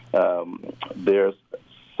children. There's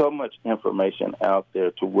so much information out there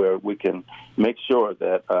to where we can make sure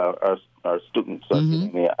that our students are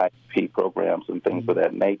getting the IEP programs and things of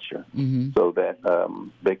that nature, so that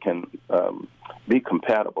they can be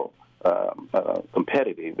competitive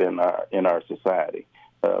in our society.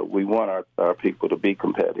 We want our people to be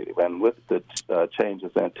competitive, and with the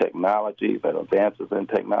changes in technology and advances in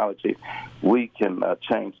technology, we can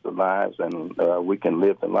change the lives and we can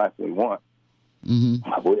live the life we want.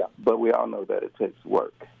 But we all know that it takes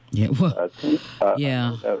work. Yeah. Well, So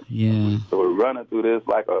we're running through this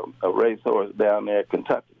like a racehorse down there in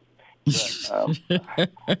Kentucky. But,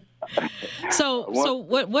 So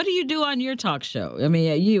what do you do on your talk show? I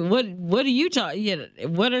mean, what do you talk?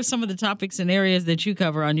 What are some of the topics and areas that you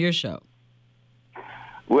cover on your show?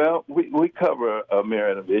 Well, we cover a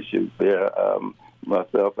myriad of issues there.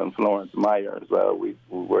 Myself and Florence Myers, we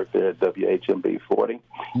work there at WHMB 40,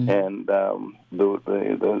 and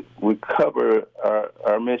we cover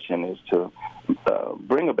our mission is to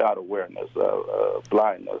bring about awareness of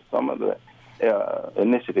blindness. Some of the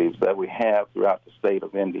initiatives that we have throughout the state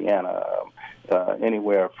of Indiana,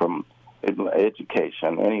 anywhere from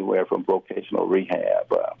education, anywhere from vocational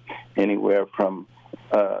rehab, anywhere from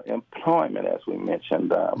employment, as we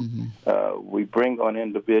mentioned. We bring on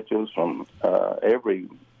individuals from every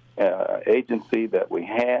agency that we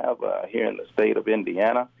have here in the state of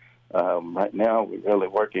Indiana. Right now, we're really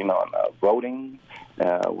working on voting.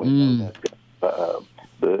 We know that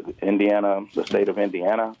the state of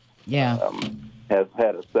Indiana has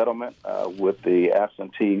had a settlement with the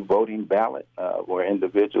absentee voting ballot, where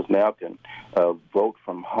individuals now can vote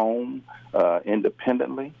from home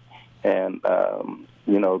independently. And,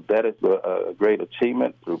 that is a great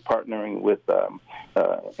achievement through partnering with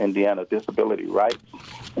Indiana Disability Rights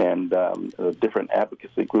and different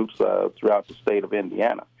advocacy groups throughout the state of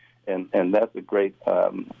Indiana. And that's a great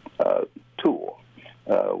tool.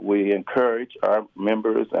 We encourage our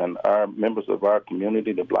members and our members of our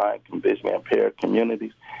community, the blind and visually impaired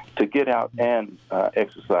communities, to get out and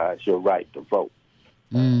exercise your right to vote.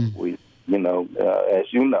 As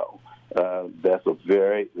you know, that's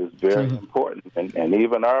very important, and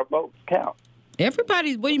even our votes count.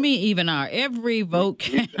 Everybody's. What do you mean? Even every vote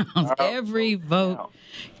counts. Every vote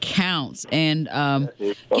counts, and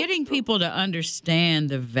getting people to understand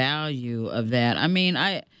the value of that. I mean,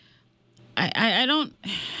 I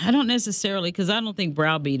don't necessarily, because I don't think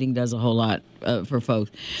browbeating does a whole lot for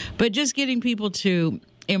folks, but just getting people to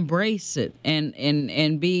embrace it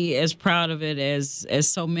and be as proud of it as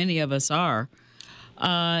so many of us are.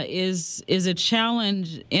 Is a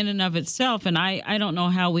challenge in and of itself. And I don't know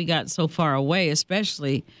how we got so far away,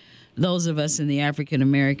 especially those of us in the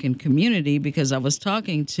African-American community, because I was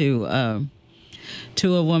talking to a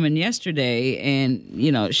woman yesterday,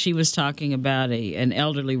 and, she was talking about an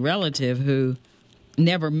elderly relative who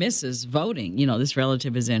never misses voting. This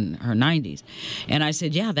relative is in her 90s. And I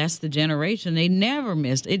said, yeah, that's the generation. They never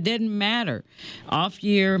missed. It didn't matter. Off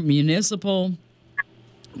year, municipal,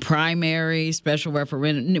 primary, special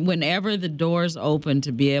referendum, whenever the doors open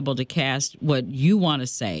to be able to cast what you want to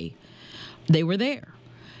say, they were there.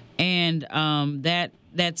 And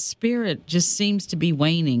that spirit just seems to be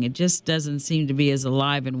waning. It just doesn't seem to be as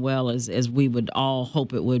alive and well as we would all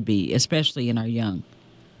hope it would be, especially in our young.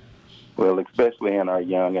 Well, especially in our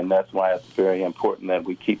young, and that's why it's very important that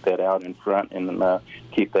we keep that out in front and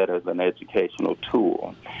keep that as an educational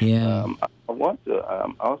tool. Yeah. I want to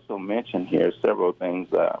also mention here several things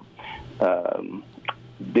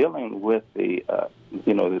dealing with the,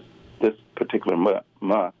 this particular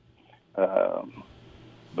month,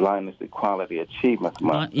 Blindness Equality Achievement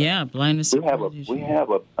Month. Blindness Equality. We have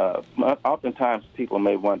oftentimes people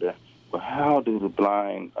may wonder, well, how do the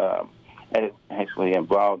blind actually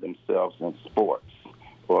involve themselves in sports,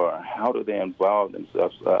 or how do they involve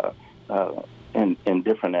themselves in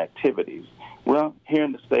different activities? Well, here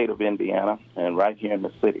in the state of Indiana and right here in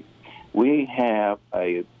the city, we have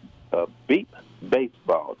a beep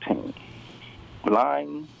baseball team,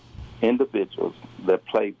 blind individuals that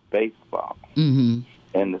play baseball.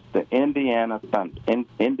 and it's the Indiana Thunder,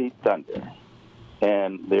 Indy Thunder,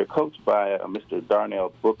 and they're coached by Mr.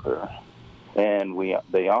 Darnell Booker, and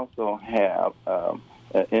they also have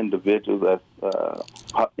individuals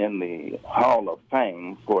that's in the Hall of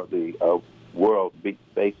Fame for the World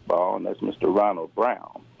Baseball, and that's Mr. Ronald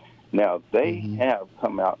Brown. Now, they have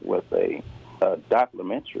come out with a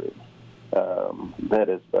documentary that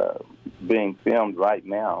is being filmed right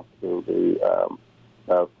now through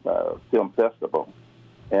the film festival,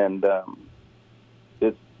 and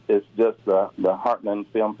it's just the Heartland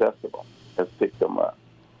Film Festival has picked them up.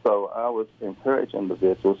 So I would encourage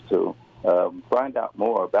individuals to find out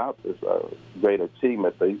more about this great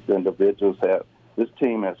achievement these individuals have. This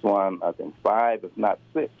team has won, I think, 5, if not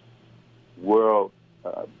 6, World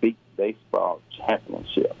Beach Baseball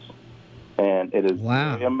Championships. And it is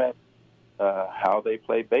very amazing how they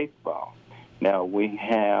play baseball. Now, we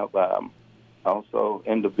have also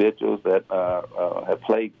individuals that have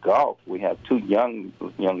played golf. We have 2 young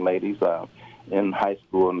ladies in high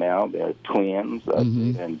school now. They're twins,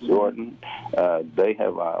 and Jordan. They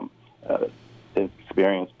have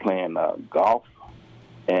experience playing golf,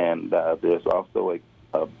 and there's also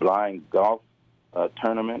a blind golf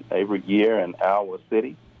tournament every year in Iowa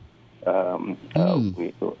City.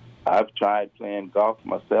 I've tried playing golf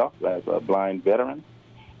myself as a blind veteran,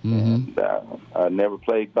 and I never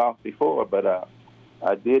played golf before, but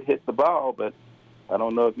I did hit the ball, but I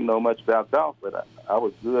don't know if you know much about golf, but I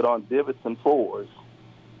was good on divots and fours.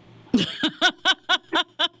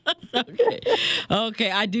 Okay,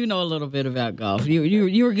 I do know a little bit about golf.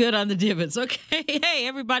 You were good on the divots. Okay, hey,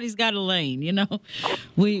 everybody's got a lane. You know,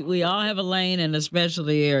 we all have a lane, and a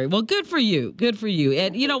specialty area. Well, good for you. Good for you.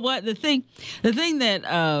 And you know what? The thing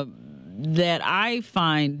that I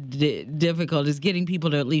find difficult is getting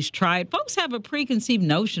people to at least try it. Folks have a preconceived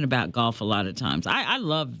notion about golf a lot of times. I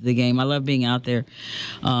love the game. I love being out there.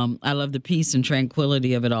 I love the peace and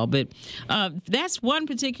tranquility of it all. But that's one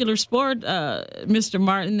particular sport, Mr.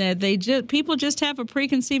 Martin, that people just have a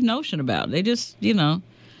preconceived notion about. They just, you know,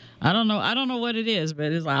 I don't know what it is,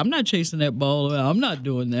 but it's like, I'm not chasing that ball. I'm not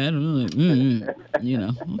doing that. You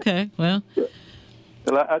know, okay, well.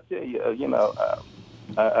 Well, I tell you, you know,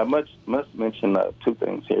 I must mention 2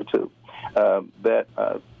 things here, too. That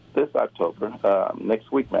this October,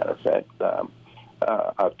 next week, matter of fact,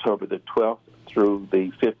 October the 12th through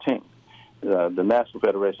the 15th, the National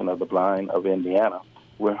Federation of the Blind of Indiana,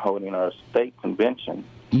 we're holding our state convention.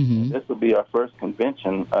 This will be our first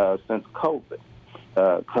convention since COVID,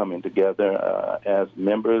 coming together as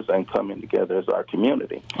members and coming together as our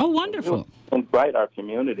community. Oh, wonderful. We'll invite our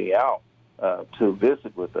community out to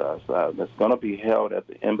visit with us. That's going to be held at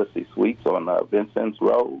the Embassy Suites on Vincennes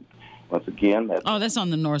Road. Once again, that's on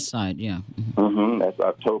the north side, yeah. That's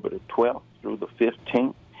October the 12th through the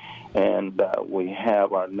 15th. And we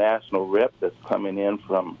have our national rep that's coming in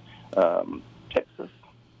from Texas.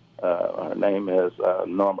 Her name is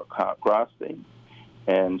Norma Crosby,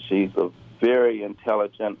 and she's a very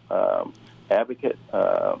intelligent advocate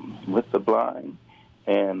with the blind,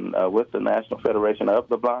 and with the National Federation of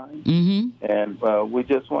the Blind. And we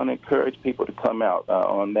just want to encourage people to come out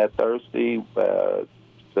on that Thursday,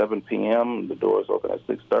 7 p.m. The doors open at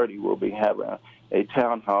 6:30. We'll be having a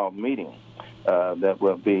town hall meeting that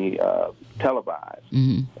will be televised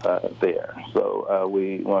there. So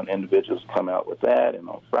we want individuals to come out with that. And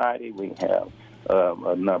on Friday, we have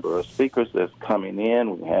a number of speakers that's coming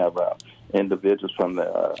in. We have individuals from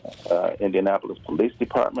the Indianapolis Police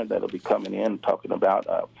Department that will be coming in talking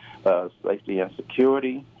about safety and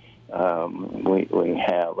security. We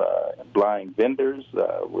have blind vendors,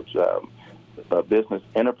 which a business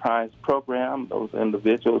enterprise program. Those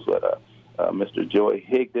individuals, Mr. Joey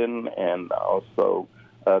Higdon, and also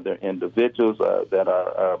other individuals that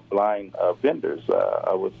are blind vendors.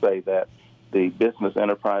 I would say that the business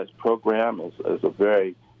enterprise program is a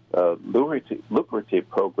very lucrative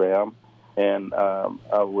program. And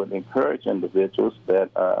I would encourage individuals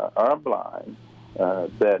that are blind,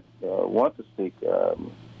 that want to seek,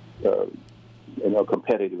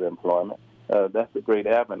 competitive employment. That's a great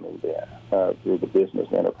avenue there through the Business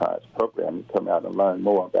Enterprise Program. You come out and learn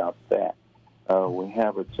more about that. We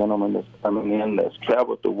have a gentleman that's coming in that's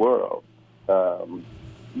traveled the world.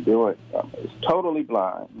 He's totally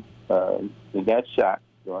blind. He got shot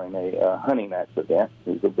during a hunting accident.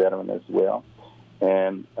 He's a veteran as well.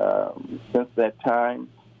 And since that time,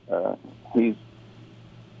 he's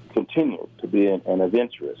continued to be an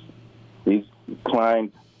adventurous. He's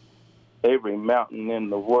climbed every mountain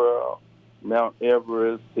in the world, Mount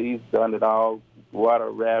Everest. He's done it all,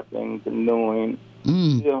 water rafting, canoeing,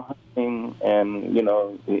 still hunting, and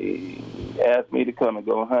he asked me to come and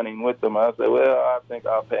go hunting with them. I said, well, I think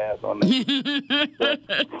I'll pass on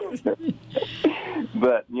that.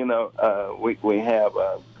 But we have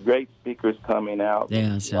great speakers coming out.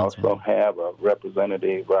 Yeah, we also have a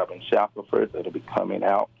Representative Robin Shackelford that'll be coming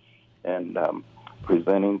out and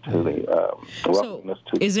presenting to the welcoming us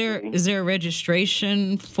to. Is there a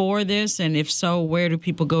registration for this, and if so, where do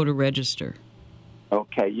people go to register?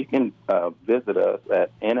 Okay, you can visit us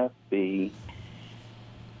at nfb-in.org.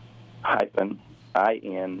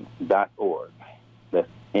 That's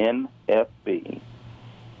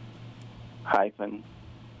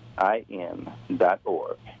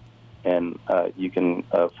nfb-in.org. And you can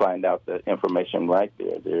find out the information right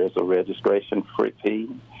there. There is a registration fee,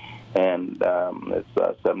 and it's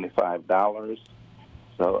 $75.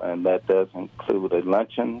 And that does include a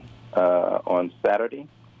luncheon on Saturday.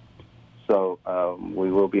 So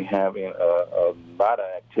we will be having a lot of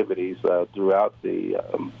activities throughout the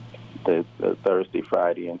Thursday,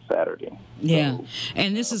 Friday, and Saturday. Yeah.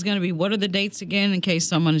 And this is going to be, what are the dates again, in case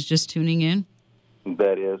someone is just tuning in?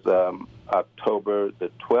 That is October the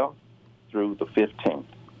 12th through the 15th.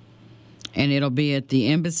 And it'll be at the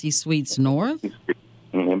Embassy Suites North?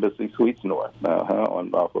 Embassy Suites North,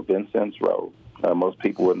 off of Vincennes Road. Most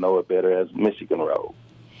people would know it better as Michigan Road.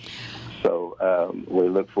 So we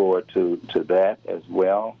look forward to that as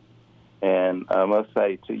well. And I must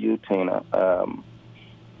say to you, Tina,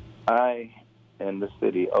 I and the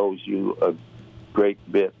city owes you a great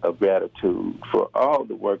bit of gratitude for all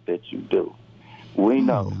the work that you do. We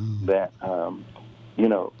know that,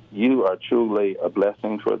 you are truly a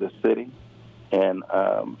blessing for the city. And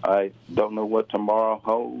I don't know what tomorrow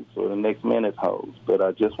holds or the next minute holds, but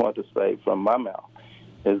I just want to say from my mouth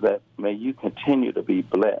is that may you continue to be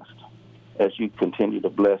blessed as you continue to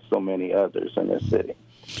bless so many others in this city.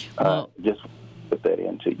 Just put that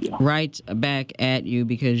into you. Right back at you,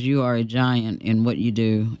 because you are a giant in what you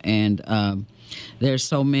do. And there's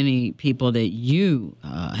so many people that you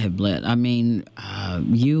have blessed. I mean,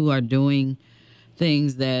 you are doing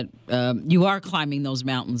things that you are climbing those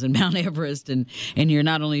mountains and Mount Everest, and you're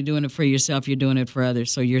not only doing it for yourself, you're doing it for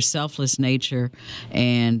others. So your selfless nature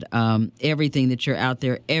and everything that you're out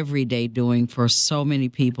there every day doing for so many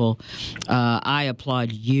people, I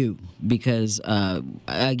applaud you, because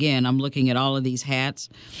again, I'm looking at all of these hats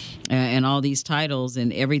and all these titles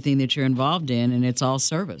and everything that you're involved in, and it's all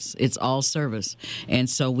service. It's all service. And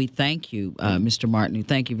so we thank you, Mr. Martin.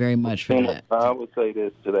 Thank you very much for that. I would say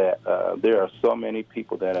this to that. There are so many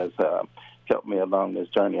people that has helped me along this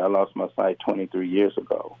journey. I lost my sight 23 years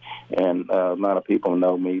ago, and a lot of people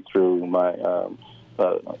know me through my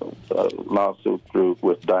lawsuit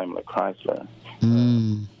with Daimler Chrysler.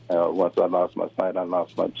 Once I lost my sight, I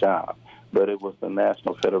lost my job. But it was the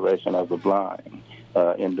National Federation of the Blind,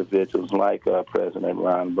 individuals like President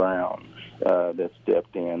Ron Brown that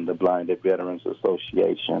stepped in, the Blinded Veterans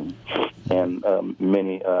Association, and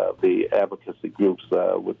many of the advocacy groups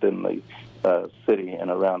within the city and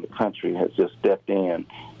around the country has just stepped in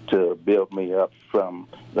to build me up from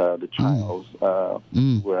the trials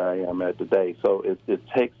where I am at today. So it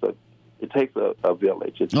takes a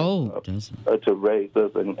village. To raise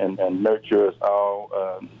us and nurture us all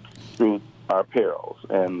through our perils.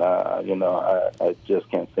 And I just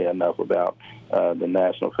can't say enough about the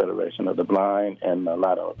National Federation of the Blind and a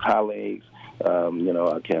lot of our colleagues.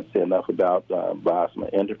 I can't say enough about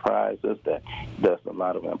Bosma Enterprises that does a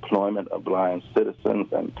lot of employment of blind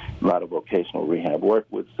citizens and a lot of vocational rehab work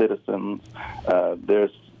with citizens.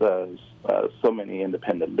 There's so many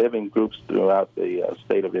independent living groups throughout the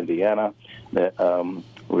state of Indiana that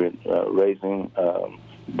we're raising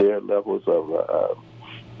their levels of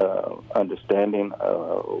understanding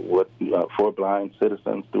what for blind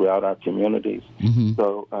citizens throughout our communities.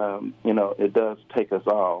 So, it does take us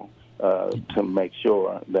all to make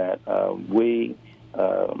sure that we,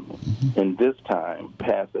 in this time,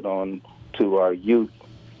 pass it on to our youth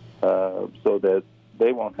so that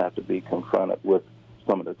they won't have to be confronted with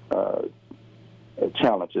some of the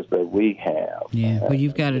challenges that we have. Yeah, well,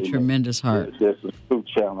 you've got a tremendous heart. There's some true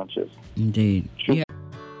challenges. Indeed. Yeah.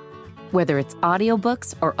 Whether it's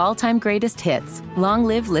audiobooks or all-time greatest hits, long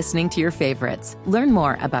live listening to your favorites. Learn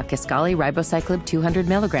more about Kisqali Ribociclib 200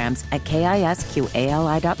 milligrams at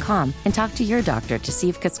KISQALI.com and talk to your doctor to see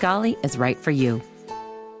if Kisqali is right for you.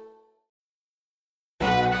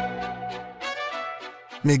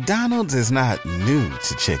 McDonald's is not new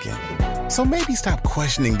to chicken. So maybe stop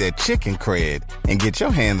questioning their chicken cred and get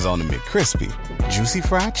your hands on the McCrispy. Juicy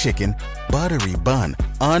fried chicken, buttery bun,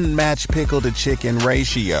 unmatched pickle to chicken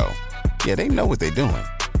ratio. Yeah, they know what they're doing.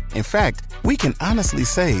 In fact, we can honestly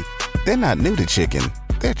say They're not new to chicken.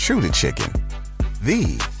 They're true to chicken.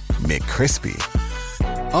 The McCrispy.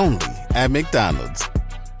 Only at McDonald's.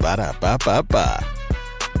 Ba-da-ba-ba-ba.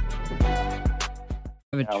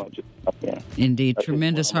 Indeed,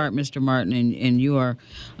 tremendous heart, Mr. Martin, and you are,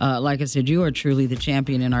 like I said, you are truly the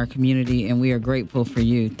champion in our community, and we are grateful for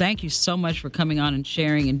you. Thank you so much for coming on and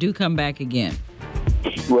sharing, and do come back again.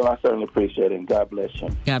 Well, I certainly appreciate it, and God bless you.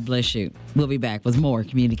 God bless you. We'll be back with more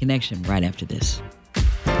Community Connection right after this.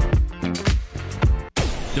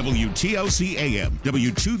 WTLC AM,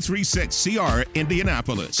 W236CR,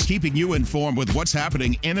 Indianapolis, keeping you informed with what's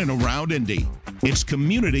happening in and around Indy. It's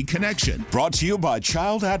Community Connection, brought to you by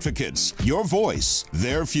Child Advocates, your voice,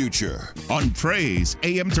 their future. On Praise,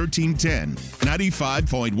 AM 1310,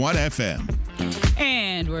 95.1 FM.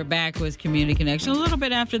 And we're back with Community Connection a little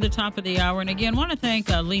bit after the top of the hour. And again, want to thank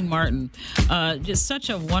Lee Martin, just such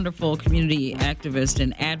a wonderful community activist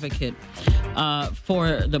and advocate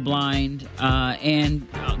for the blind and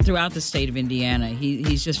throughout the state of Indiana.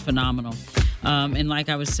 He's just phenomenal. And like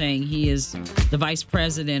I was saying, he is the vice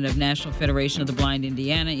president of National Federation of the Blind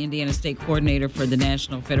Indiana State Coordinator for the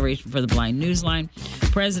National Federation for the Blind Newsline,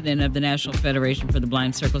 president of the National Federation for the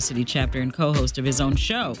Blind Circle City Chapter, and co-host of his own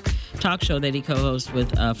talk show that he co-hosts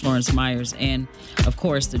with Florence Myers, and of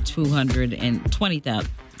course the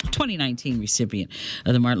 2019 recipient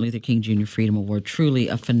of the Martin Luther King Jr. Freedom Award. Truly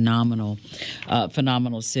a phenomenal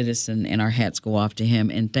citizen, and our hats go off to him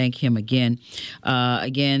and thank him again.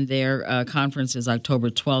 Their conference is October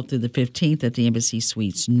 12th through the 15th at the Embassy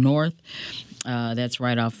Suites North. That's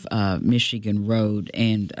right off Michigan Road,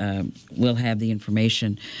 and we'll have the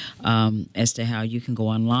information as to how you can go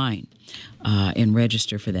online and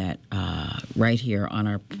register for that right here on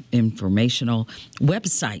our informational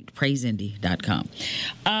website, praiseindy.com.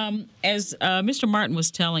 As Mr. Martin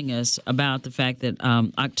was telling us about the fact that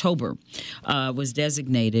October was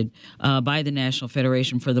designated by the National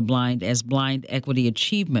Federation for the Blind as Blind Equity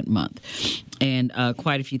Achievement Month, and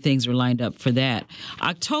quite a few things are lined up for that.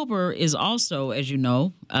 October is also, as you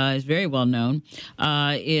know, is very well known,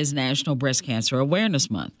 is National Breast Cancer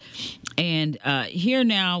Awareness Month. And here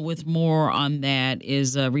now with more on that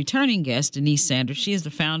is a returning guest, Denise Sanders. She is the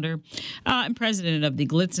founder and president of the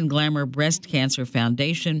Glitz and Glamour Breast Cancer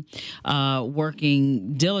Foundation,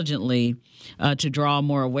 working diligently to draw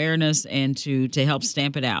more awareness and to help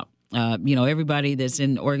stamp it out. Everybody that's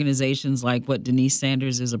in organizations like what Denise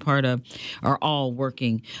Sanders is a part of are all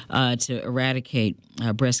working to eradicate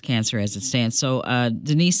breast cancer as it stands. So,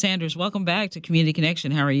 Denise Sanders, welcome back to Community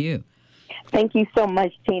Connection. How are you? Thank you so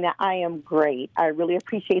much, Tina. I am great. I really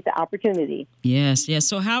appreciate the opportunity. Yes.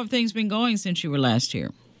 So how have things been going since you were last here?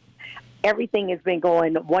 Everything has been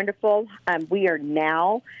going wonderful. We are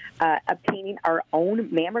now obtaining our own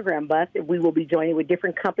mammogram bus. We will be joining with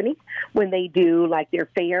different companies when they do like their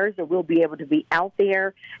fairs, or we'll be able to be out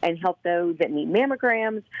there and help those that need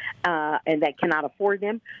mammograms and that cannot afford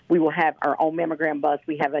them. We will have our own mammogram bus.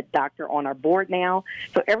 We have a doctor on our board now.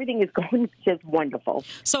 So everything is going just wonderful.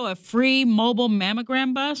 So a free mobile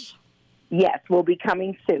mammogram bus? Yes, will be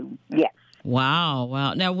coming soon. Yes.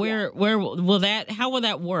 Wow. Now, where will that? How will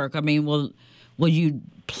that work? I mean, will you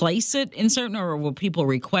place it in certain, or will people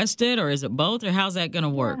request it, or is it both, or how's that going to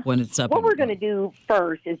work when it's up? What we're going to do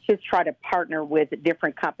first is just try to partner with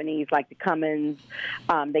different companies like the Cummins.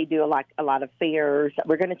 They do a lot of fairs.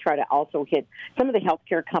 We're going to try to also hit some of the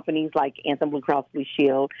healthcare companies like Anthem Blue Cross Blue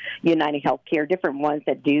Shield, United Healthcare, different ones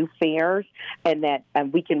that do fairs, and that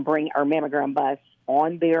we can bring our mammogram bus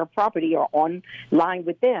on their property or online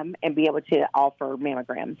with them and be able to offer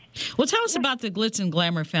mammograms. Well, tell us about the Glitz and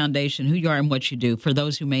Glamour Foundation, who you are and what you do, for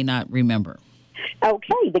those who may not remember.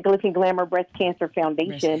 Okay, the Glitz and Glamour Breast Cancer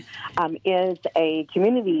Foundation is a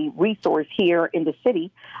community resource here in the city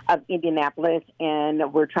of Indianapolis,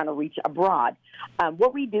 and we're trying to reach abroad.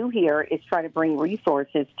 What we do here is try to bring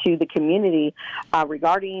resources to the community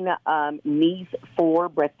regarding needs for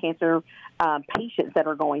breast cancer patients that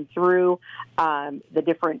are going through the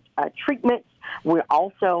different treatments. We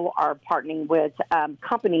also are partnering with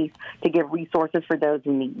companies to give resources for those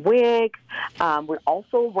who need wigs. We're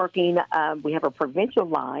also working, we have a prevention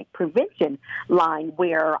line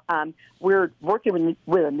where we're working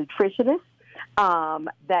with a nutritionist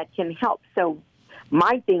that can help. So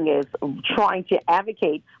my thing is trying to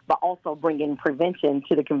advocate, but also bring in prevention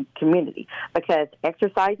to the community, because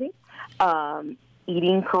exercising,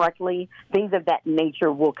 eating correctly, things of that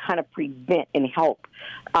nature will kind of prevent and help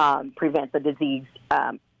prevent the disease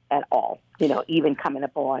at all, even coming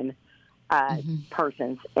up on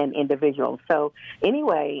persons and individuals. So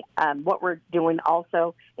anyway, what we're doing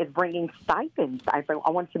also is bringing stipends. I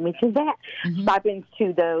want to mention that. Stipends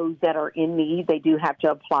to those that are in need. They do have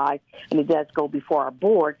to apply, and it does go before our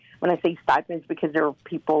board. When I say stipends, because there are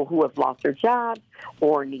people who have lost their jobs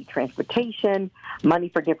or need transportation, money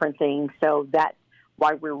for different things. So that's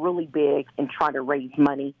why we're really big and trying to raise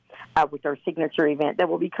money with our signature event that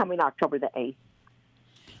will be coming October the 8th.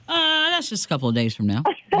 That's just a couple of days from now.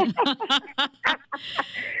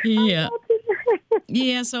 Yeah.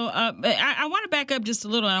 Yeah, so I want to back up just a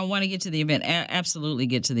little, and I want to get to the event. Absolutely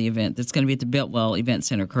get to the event. That's going to be at the Biltwell Event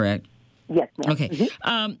Center, correct? Yes, ma'am. Okay.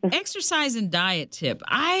 Exercise and diet tip.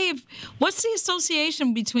 What's the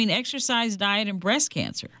association between exercise, diet, and breast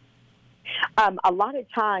cancer? A lot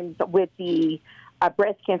of times with the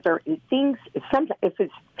breast cancer, a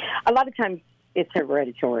lot of times it's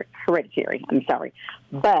hereditary. I'm sorry.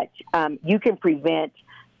 But you can prevent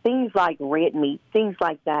things like red meat, things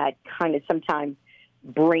like that kind of sometimes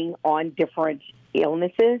bring on different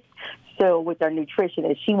illnesses. So with our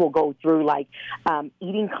nutritionist, she will go through like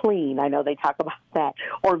eating clean. I know they talk about that,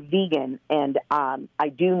 or vegan. And I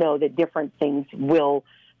do know that different things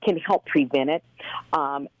can help prevent it.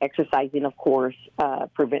 Exercising, of course,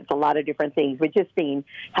 prevents a lot of different things, but just being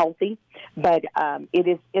healthy. But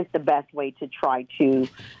it's the best way to try to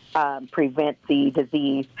prevent the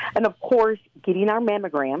disease. And, of course, getting our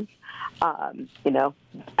mammograms. Those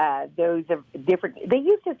are different. They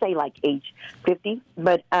used to say like age 50,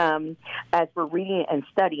 but as we're reading and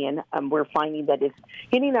studying, we're finding that it's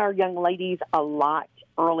getting our young ladies a lot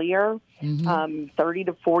earlier. 30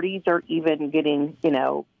 to 40s are even getting,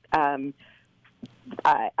 I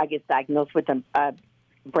guess diagnosed with a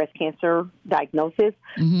breast cancer diagnosis.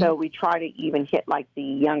 So we try to even hit like the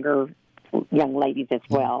younger young ladies as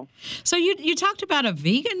well. So you talked about a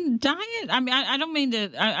vegan diet? I mean, I don't mean to,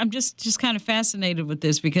 I'm just kind of fascinated with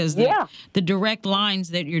this because the direct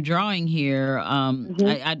lines that you're drawing here,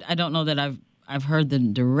 I don't know that I've heard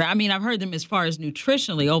them I've heard them as far as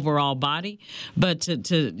nutritionally overall body, but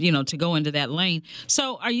to go into that lane.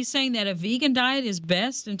 So are you saying that a vegan diet is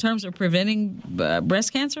best in terms of preventing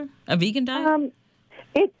breast cancer? A vegan diet?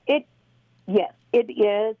 Yes, it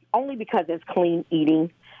is, only because it's clean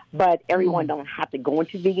eating. But everyone don't have to go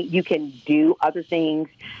into vegan. You can do other things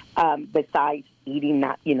besides eating,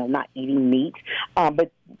 not eating meat.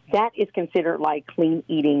 But that is considered like clean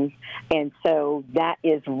eating, and so that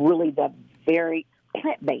is really the very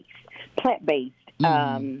plant-based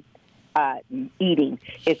eating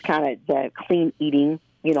is kind of the clean eating,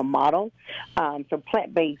 model. So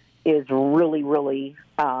plant-based is really, really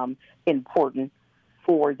important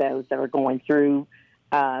for those that are going through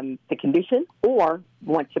the condition or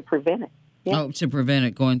want to prevent it. Yeah. Oh, to prevent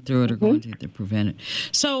it, going through it or going to prevent it.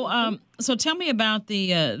 So, so tell me about the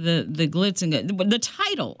glitz and the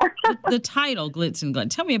title, the title glitz and glut.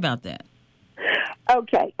 Tell me about that.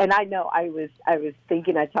 Okay, and I know I was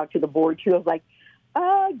thinking. I talked to the board too. I was like,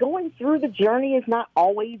 going through the journey is not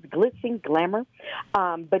always glitz and glamour,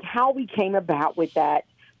 but how we came about with that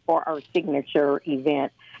for our signature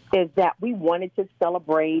event is that we wanted to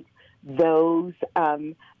celebrate those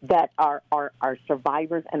that are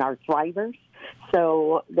survivors and are thrivers.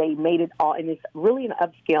 So they made it all, and it's really an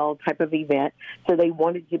upscale type of event. So they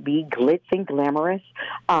wanted to be glitz and glamorous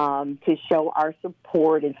to show our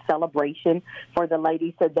support and celebration for the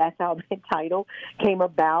ladies. So that's how the title came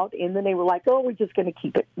about. And then they were like, oh, we're just going to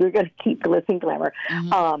keep it. We're going to keep glitz and glamour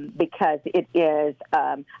because it is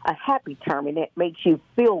a happy term and it makes you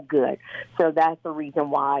feel good. So that's the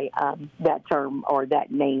reason why that term or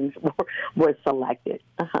that names were selected.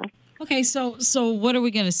 Okay, so what are we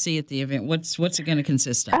going to see at the event? What's it going to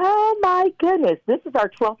consist of? Oh, my goodness. This is our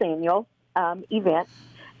 12th annual event.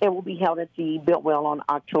 It will be held at the Biltwell on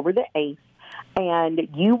October the 8th. And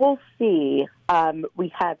you will see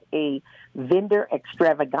we have a vendor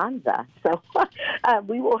extravaganza. So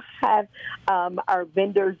we will have our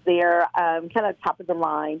vendors there, kind of top of the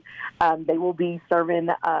line. They will be serving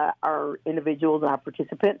our individuals and our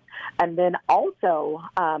participants. And then also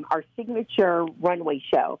our signature runway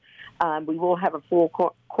show. We will have a full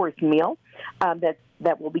course meal that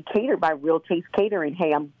will be catered by Real Taste Catering.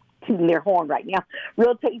 Hey, I'm tooting their horn right now.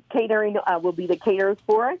 Real Taste Catering will be the caterers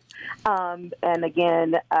for us. And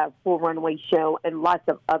again, full runway show and lots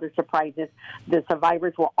of other surprises. The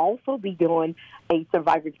survivors will also be doing a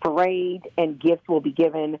survivors parade, and gifts will be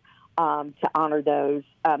given to honor those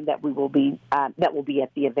that will be at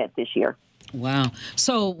the event this year. Wow.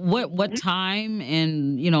 So what time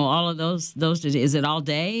and, all of those, is it all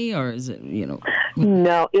day or is it,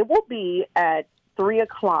 No, it will be at 3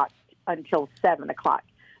 o'clock until 7 o'clock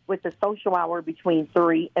with the social hour between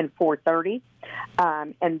 3 and 4:30,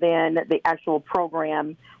 and then the actual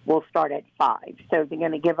program will start at 5. So they're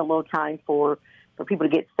going to give a little time for people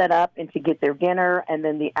to get set up and to get their dinner, and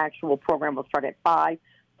then the actual program will start at 5.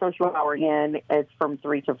 Social hour again is from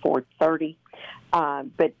 3 to 4:30,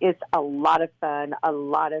 but it's a lot of fun, a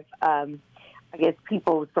lot of I guess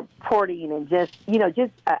people supporting and just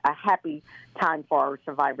a happy time for our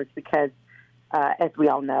survivors because. As we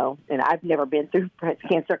all know, and I've never been through breast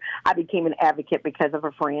cancer. I became an advocate because of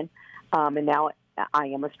a friend, and now I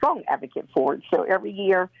am a strong advocate for it. So every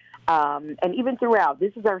year, and even throughout,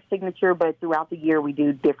 this is our signature, but throughout the year we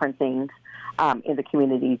do different things in the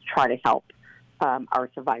community to try to help our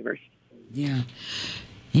survivors. Yeah.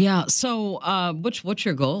 Yeah. So what's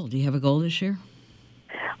your goal? Do you have a goal this year?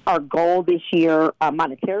 Our goal this year,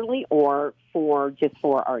 monetarily or for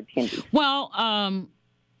our attendees? Well,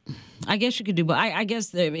 I guess you could do, but I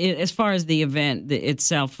guess as far as the event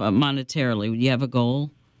itself, monetarily, do you have a goal?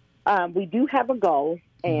 We do have a goal,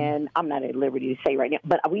 and I'm not at liberty to say right now,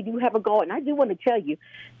 but we do have a goal, and I do want to tell you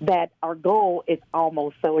that our goal is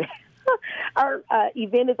almost sold out. Our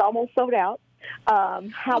event is almost sold out.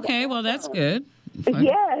 Okay, well, that's good.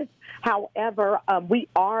 Yes. However, we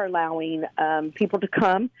are allowing people to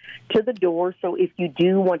come to the door. So if you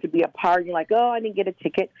do want to be a part, you're like, oh, I didn't get a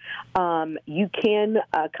ticket, you can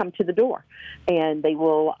come to the door. And they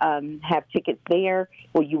will have tickets there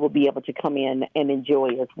where you will be able to come in and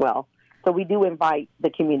enjoy as well. So we do invite the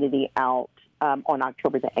community out on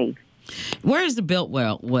October the 8th. Where is the Built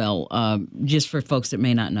Well, just for folks that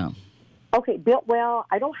may not know? Okay, Built Well,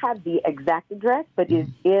 I don't have the exact address, but it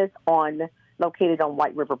is located on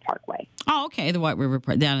White River Parkway. Oh, okay, the White River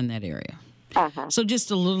Park, down in that area. Uh-huh. So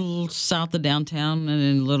just a little south of downtown and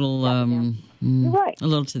then a little, right. a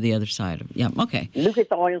little to the other side of it. Yeah, okay. Lucas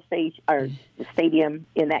Oil Stage or the stadium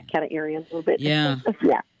in that kind of area a little bit. Yeah.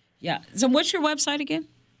 Yeah. Yeah. So what's your website again?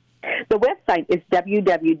 The website is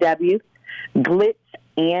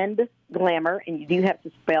www.glitzandglamour, and you do have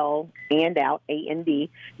to spell and out,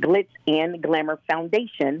 A-N-D,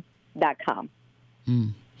 glitzandglamourfoundation.com.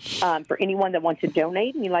 For anyone that wants to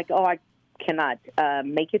donate and you're like, oh, I cannot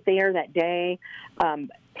make it there that day,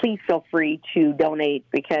 please feel free to donate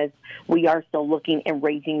because we are still looking and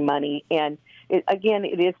raising money. And,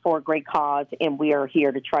 it is for a great cause, and we are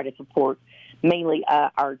here to try to support mainly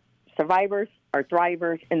our survivors, our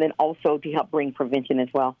thrivers, and then also to help bring prevention as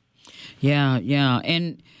well. Yeah, yeah.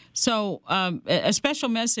 And so a special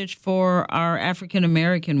message for our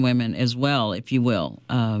African-American women as well, if you will.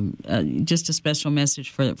 Just a special message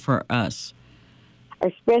for us.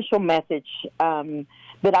 A special message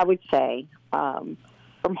that I would say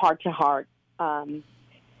from heart to heart,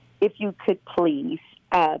 if you could please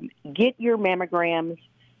get your mammograms.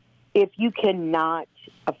 If you cannot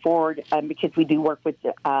afford, because we do work with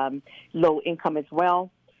low income as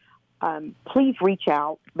well, please reach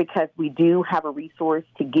out because we do have a resource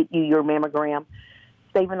to get you your mammogram.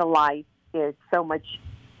 Saving a life is so much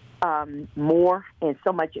more and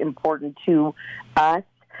so much important to us.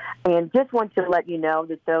 And just want to let you know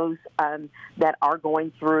that those that are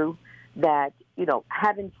going through that,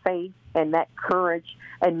 having faith and that courage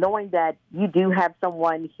and knowing that you do have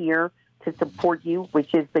someone here to support you,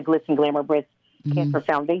 which is the Glitz and Glamour Breast Cancer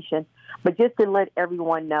Foundation. But just to let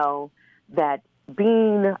everyone know that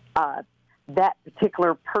being that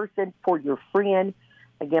particular person for your friend,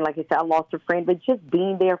 again, like I said, I lost a friend, but just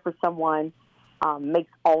being there for someone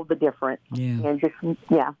makes all the difference. Yeah. And just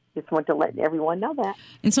want to let everyone know that.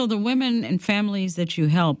 And so the women and families that you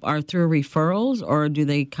help are through referrals, or do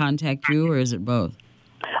they contact you, or is it both?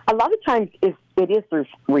 A lot of times it is through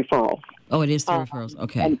referrals. Oh, it is through referrals.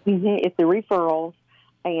 Okay. It's the referrals.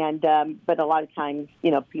 And but a lot of times,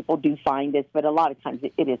 people do find us, but a lot of times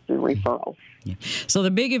it is through referrals. Yeah. So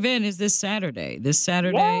the big event is this Saturday.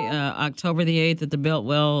 October the 8th at the Built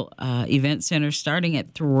Well Event Center, starting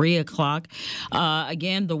at 3 o'clock.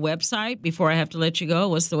 Again, the website, before I have to let you go,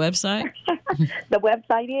 what's the website? The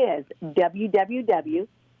website is www.glitz,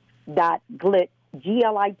 Glitz,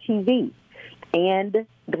 and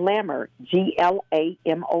glamour,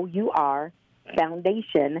 glamour,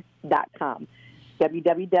 foundation.com.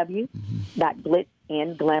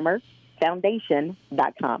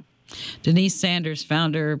 www.glitzandglamourfoundation.com. Denise Sanders,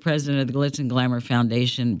 founder, president of the Glitz and Glamour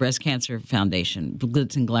Foundation, Breast Cancer Foundation,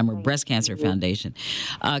 Glitz and Glamour Breast Cancer Foundation.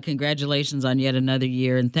 Congratulations on yet another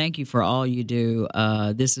year, and thank you for all you do.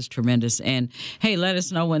 This is tremendous. And hey, let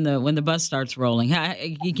us know when the bus starts rolling.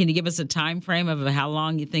 Can you give us a time frame of how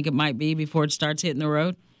long you think it might be before it starts hitting the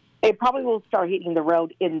road? It probably will start hitting the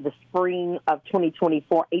road in the spring of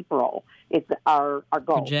 2024, April. is our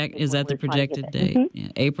goal. Is that the projected date? Mm-hmm. Yeah,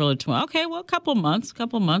 April of 20. Okay, well, a couple months.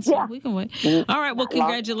 Yeah. We can wait. Mm-hmm. All right, well,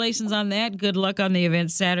 congratulations on that. Good luck on the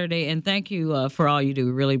event Saturday, and thank you for all you do.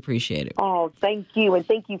 We really appreciate it. Oh, thank you, and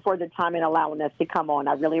thank you for the time and allowing us to come on.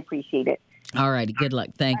 I really appreciate it. All righty. Good luck.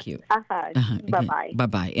 Thank you. Bye-bye.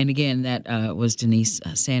 Bye-bye. And again, that was Denise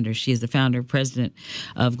Sanders. She is the founder and president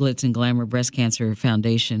of Glitz and Glamour Breast Cancer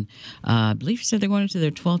Foundation. I believe she said they're going into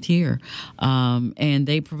their 12th year. And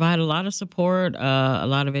they provide a lot of support, a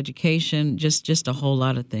lot of education, just a whole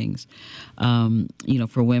lot of things,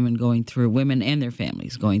 for women and their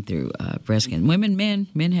families going through breast cancer.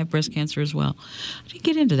 Men have breast cancer as well. I didn't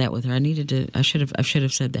get into that with her. I should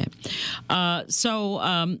have said that.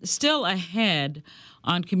 Still ahead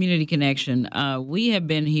on Community Connection, we have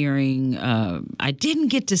been hearing, I didn't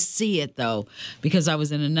get to see it though because I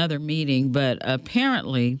was in another meeting, but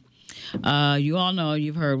apparently you all know,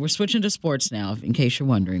 you've heard, we're switching to sports now, in case you're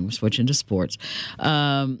wondering. We're switching to sports.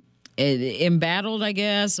 Embattled, I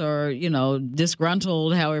guess, or,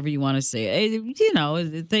 disgruntled, however you want to say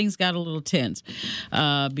it. Things got a little tense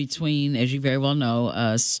between, as you very well know,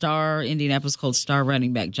 Indianapolis Colts star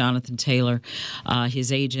running back Jonathan Taylor,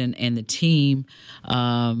 his agent, and the team,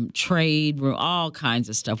 trade, all kinds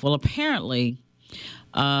of stuff. Well, apparently,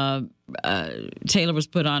 Taylor was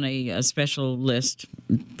put on a special list,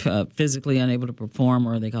 physically unable to perform,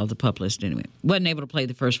 or they call it the PUP list anyway. Wasn't able to play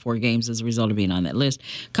the first 4 games as a result of being on that list.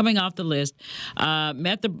 Coming off the list,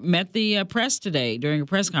 met the press today during a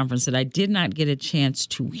press conference that I did not get a chance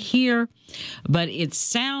to hear, but it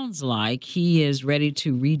sounds like he is ready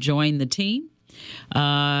to rejoin the team.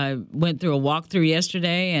 Went through a walkthrough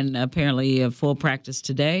yesterday and apparently a full practice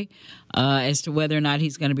today. As to whether or not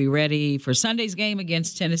he's going to be ready for Sunday's game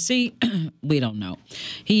against Tennessee, we don't know.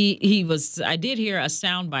 He was. I did hear a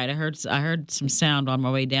sound bite. I heard some sound on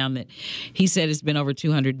my way down that he said it's been over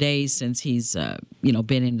 200 days since he's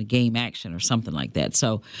been in the game action or something like that.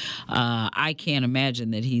 So I can't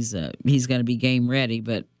imagine that he's going to be game ready,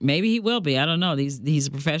 but maybe he will be. I don't know. He's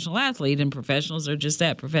a professional athlete, and professionals are just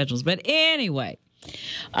that, professionals. But anyway.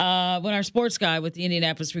 When our sports guy with the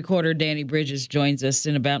Indianapolis Recorder, Danny Bridges, joins us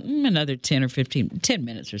in about another 10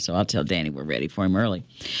 minutes or so. I'll tell Danny we're ready for him early.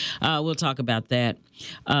 We'll talk about that.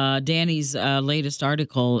 Danny's latest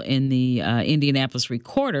article in the Indianapolis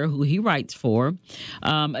Recorder, who he writes for,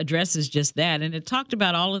 addresses just that. And it talked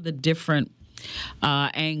about all of the different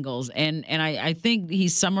angles. And I think he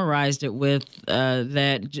summarized it with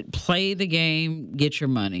that play the game, get your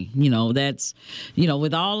money. That's,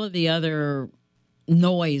 with all of the other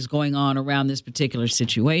noise going on around this particular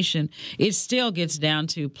situation, it still gets down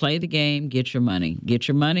to play the game, get your money,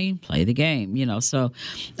 play the game, so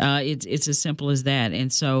it's as simple as that.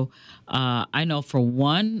 And so I know for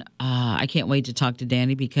one, I can't wait to talk to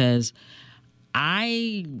Danny because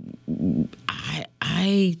I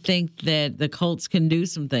think that the Colts can do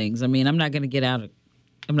some things. I mean, I'm not going to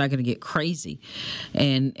get crazy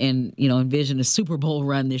and envision a Super Bowl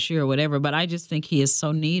run this year or whatever, but I just think he is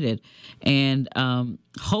so needed. And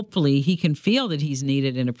hopefully he can feel that he's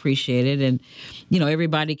needed and appreciated. And,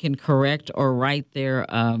 everybody can correct or right their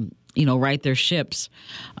ships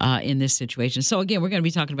in this situation. So, again, we're going to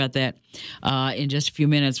be talking about that in just a few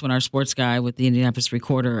minutes when our sports guy with the Indianapolis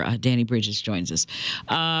Recorder, Danny Bridges, joins us.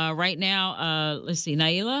 Right now, let's see,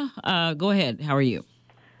 Naila, go ahead. How are you?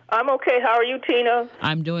 I'm okay. How are you, Tina?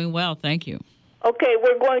 I'm doing well, thank you. Okay,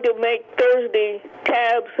 we're going to make Thursday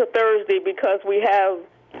tabs for Thursday because we have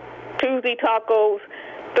Tuesday tacos,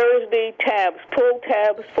 Thursday tabs, pull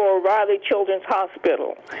tabs for Riley Children's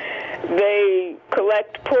Hospital. They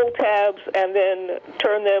collect pull tabs and then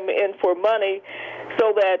turn them in for money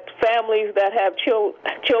so that families that have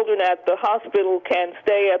children at the hospital can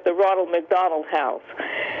stay at the Ronald McDonald House.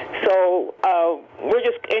 So we're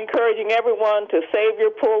just encouraging everyone to save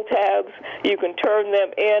your pull tabs. You can turn them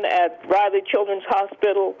in at Riley Children's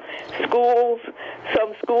Hospital.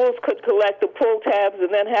 Some schools could collect the pull tabs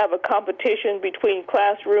and then have a competition between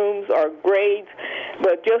classrooms or grades,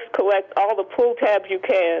 but just collect all the pull tabs you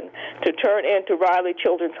can to turn into Riley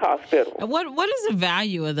Children's Hospital. What is the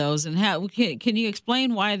value of those, and how can you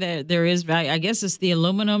explain why there is value? I guess it's the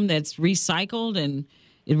aluminum that's recycled and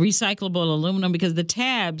recyclable aluminum, because the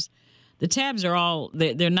tabs are all,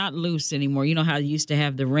 they're not loose anymore. You know how you used to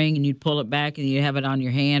have the ring and you'd pull it back and you have it on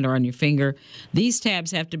your hand or on your finger. These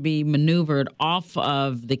tabs have to be maneuvered off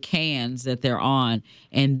of the cans that they're on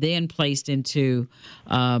and then placed into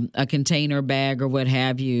a container, bag, or what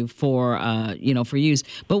have you for use.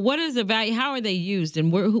 But what is the value? How are they used,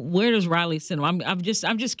 and where does Riley send them? I'm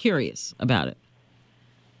just curious about it.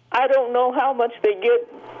 I don't know how much they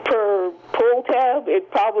get per pull tab, it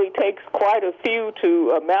probably takes quite a few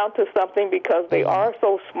to amount to something because they are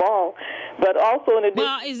so small. But also in addition...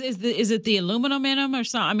 Well, is it the aluminum in them or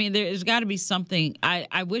something? I mean, there's got to be something.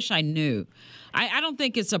 I wish I knew. I don't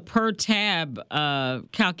think it's a per tab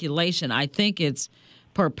calculation. I think it's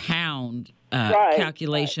per pound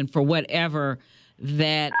calculation for whatever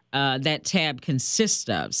that tab consists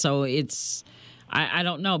of. So it's... I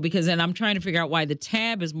don't know, because then I'm trying to figure out why the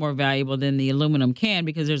tab is more valuable than the aluminum can,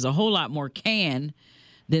 because there's a whole lot more can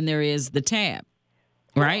than there is the tab,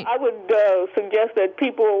 right? I would suggest that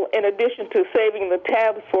people, in addition to saving the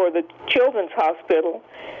tabs for the children's hospital,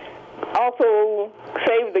 also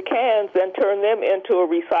save the cans and turn them into a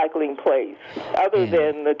recycling place other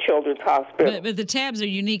than the children's hospital. But the tabs are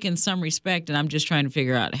unique in some respect, and I'm just trying to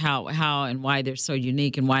figure out how and why they're so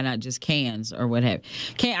unique and why not just cans or what have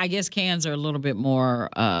you. I guess cans are a little bit more,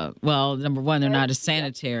 well, number one, they're not as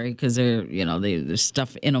sanitary because there's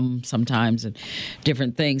stuff in them sometimes and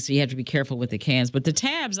different things, so you have to be careful with the cans. But the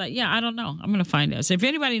tabs, I don't know. I'm going to find out. So if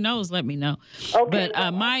anybody knows, let me know. Okay.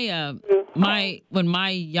 But when my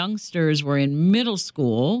youngsters were in middle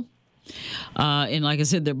school, and like I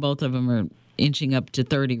said, both of them are inching up to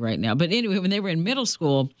 30 right now. But anyway, when they were in middle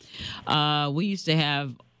school, we used to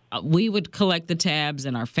have, we would collect the tabs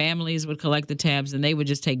and our families would collect the tabs, and they would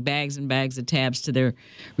just take bags and bags of tabs to their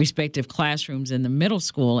respective classrooms in the middle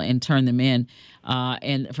school and turn them in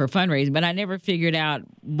and for fundraising. But I never figured out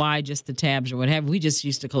why just the tabs or what have you. We just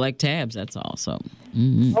used to collect tabs, that's all. So.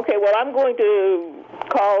 Mm-hmm. Okay, well, I'm going to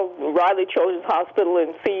call Riley Children's Hospital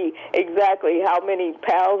and see exactly how many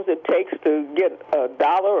pounds it takes to get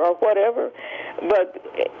 $1 or whatever. But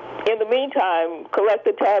in the meantime, collect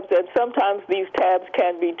the tabs, and sometimes these tabs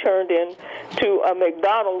can be turned into a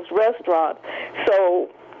McDonald's restaurant. So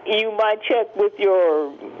you might check with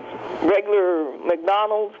your regular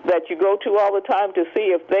McDonald's that you go to all the time to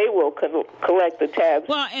see if they will collect the tabs.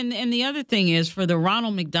 Well, and the other thing is, for the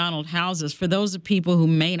Ronald McDonald houses, for those of people who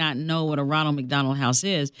may not know what a Ronald McDonald house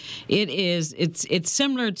is, it's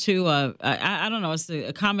similar to I don't know, it's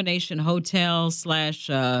a combination hotel /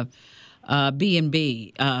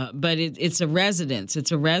 B&B, but it's a residence.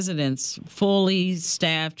 It's a residence, fully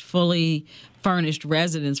staffed, fully furnished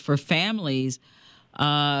residence for families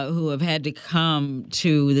who have had to come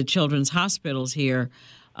to the children's hospitals here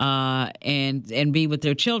and be with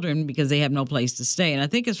their children because they have no place to stay. And I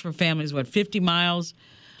think it's for families, 50 miles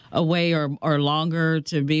away or longer,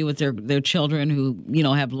 to be with their children who,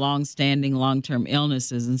 have long-standing, long-term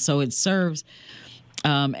illnesses. And so it serves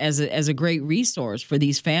as a great resource for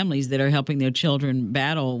these families that are helping their children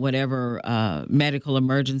battle whatever medical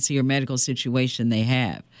emergency or medical situation they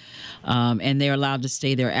have. And they're allowed to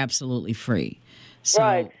stay there absolutely free. So,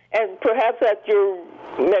 right. And perhaps at your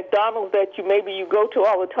McDonald's that you go to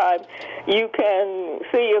all the time, you can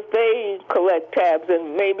see if they collect tabs,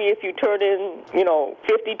 and maybe if you turn in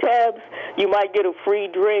 50 tabs, you might get a free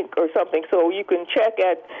drink or something. So you can check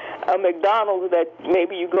at a McDonald's that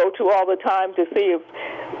maybe you go to all the time to see if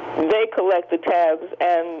they collect the tabs,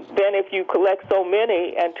 and then if you collect so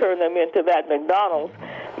many and turn them into that McDonald's,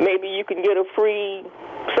 maybe you can get a free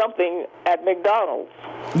something at McDonald's.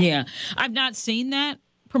 Yeah, I've not seen that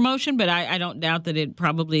promotion, but I don't doubt that it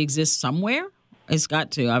probably exists somewhere. It's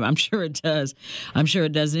got to. I'm sure it does. I'm sure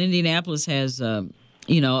it does. And Indianapolis has, a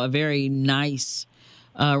very nice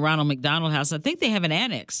Ronald McDonald House. I think they have an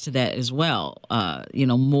annex to that as well.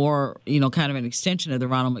 More, kind of an extension of the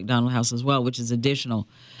Ronald McDonald House as well, which is additional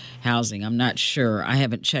housing. I'm not sure. I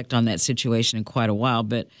haven't checked on that situation in quite a while,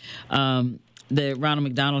 but the Ronald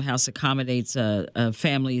McDonald House accommodates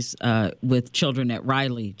families with children at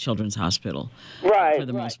Riley Children's Hospital, right, for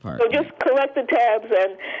the most part. So just collect the tabs,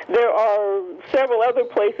 and there are several other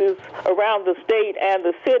places around the state and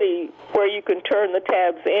the city where you can turn the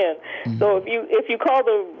tabs in. Mm-hmm. So if you call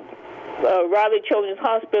the Riley Children's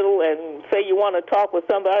Hospital and say you want to talk with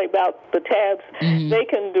somebody about the tabs, mm-hmm. they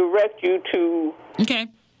can direct you to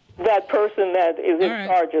that person that is in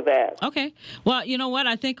charge of that. Okay. Well, you know what?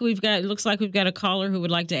 I think it looks like we've got a caller who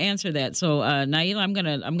would like to answer that. So, Naila, I'm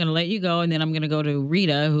gonna let you go, and then I'm gonna go to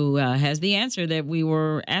Rita, who has the answer that we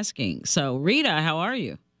were asking. So, Rita, how are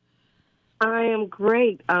you? I am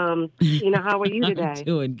great. How are you today?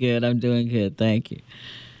 I'm doing good. Thank you.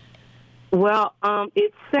 Well,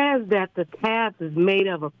 it says that the tab is made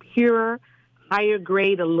of a pure, higher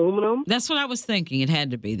grade aluminum. That's what I was thinking. It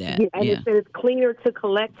had to be that. Yeah, and it says it's cleaner to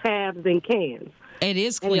collect tabs than cans. It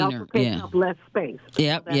is And cleaner. it also takes up less space.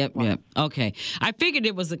 Yep. Okay. I figured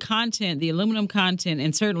it was the content, the aluminum content,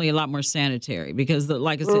 and certainly a lot more sanitary because,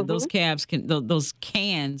 like I said, those cans can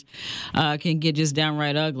get just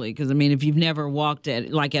downright ugly. Because, I mean, if you've never walked at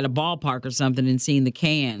a ballpark or something and seen the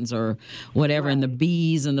cans or whatever, and the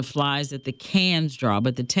bees and the flies that the cans draw,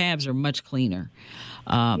 but the tabs are much cleaner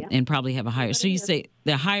and probably have a higher. So you say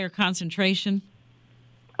the higher concentration?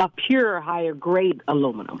 A pure, higher grade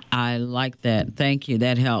aluminum. I like that. Thank you.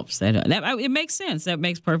 That helps. It makes sense. That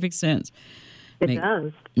makes perfect sense. It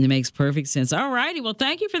does. It makes perfect sense. All righty. Well,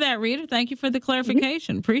 thank you for that, Rita. Thank you for the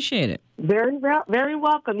clarification. Appreciate it. Very, very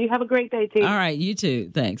welcome. You have a great day, T. All right. You too.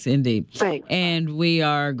 Thanks. Indeed. Thanks. And we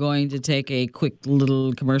are going to take a quick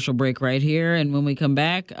little commercial break right here. And when we come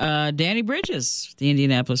back, Danny Bridges, the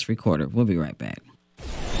Indianapolis Recorder. We'll be right back.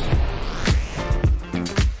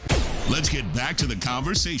 Let's get back to the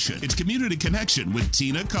conversation. It's Community Connection with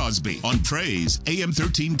Tina Cosby on Praise AM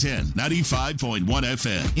 1310, 95.1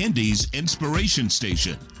 FM, Indy's Inspiration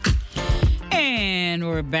Station. And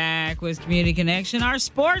we're back with Community Connection. Our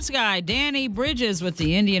sports guy, Danny Bridges with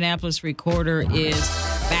the Indianapolis Recorder, is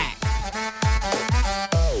back.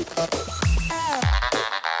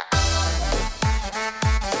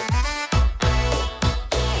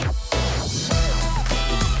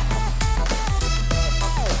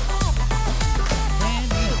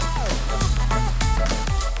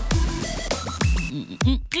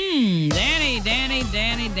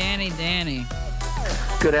 Danny.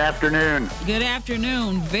 Good afternoon. Good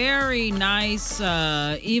afternoon. Very nice,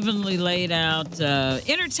 evenly laid out,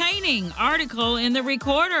 entertaining article in the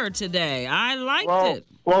Recorder today. I liked it.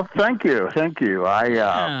 Well, thank you.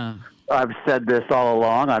 I've said this all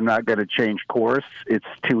along. I'm not going to change course. It's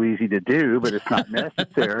too easy to do, but it's not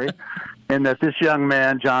necessary. And that this young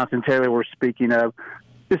man, Jonathan Taylor, we're speaking of,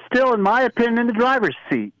 is still, in my opinion, in the driver's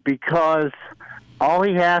seat because all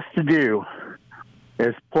he has to do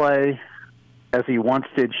is play as he once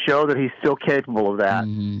did, show that he's still capable of that,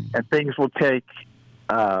 and things will take.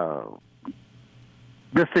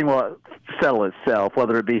 This thing will settle itself,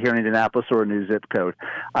 whether it be here in Indianapolis or a new zip code.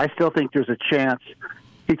 I still think there's a chance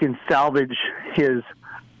he can salvage his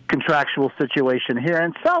contractual situation here,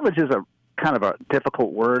 and salvage is a kind of a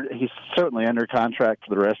difficult word. He's certainly under contract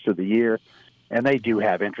for the rest of the year, and they do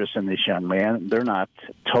have interest in this young man. They're not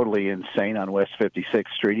totally insane on West 56th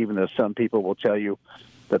Street, even though some people will tell you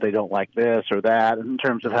that they don't like this or that in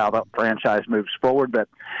terms of how the franchise moves forward. But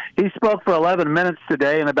he spoke for 11 minutes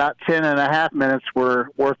today, and about 10 and a half minutes were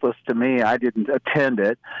worthless to me. I didn't attend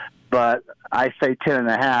it, but I say 10 and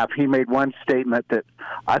a half. He made one statement that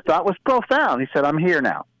I thought was profound. He said, "I'm here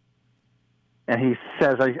now." And he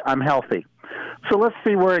says, "I'm healthy." So let's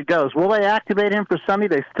see where it goes. Will they activate him for Sunday?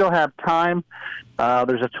 They still have time.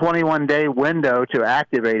 There's a 21-day window to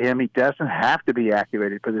activate him. He doesn't have to be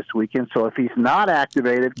activated for this weekend. So if he's not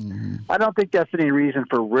activated, I don't think that's any reason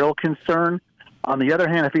for real concern. On the other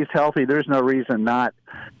hand, if he's healthy, there's no reason not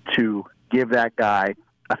to give that guy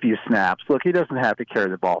a few snaps. Look, he doesn't have to carry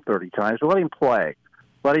the ball 30 times, but let him play.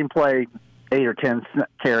 Let him play 8 or 10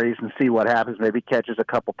 carries and see what happens. Maybe catches a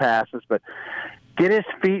couple passes, but get his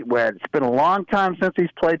feet wet. It's been a long time since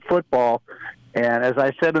he's played football, and as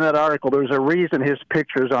I said in that article, there's a reason his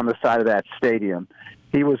picture's on the side of that stadium.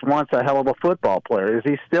 He was once a hell of a football player. Is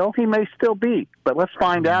he still? He may still be, but let's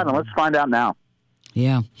find out, and let's find out now.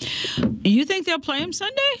 Yeah. You think they'll play him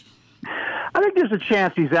Sunday? I think there's a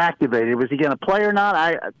chance he's activated. Was he going to play or not?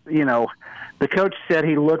 The coach said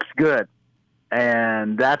he looks good,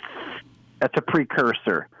 and that's a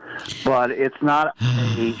precursor. But it's not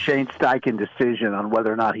a Shane Steichen decision on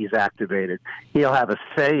whether or not he's activated. He'll have a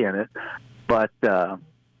say in it, but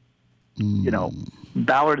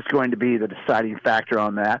Ballard's going to be the deciding factor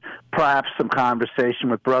on that. Perhaps some conversation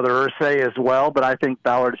with Brother Irsay as well, but I think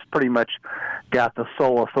Ballard's pretty much got the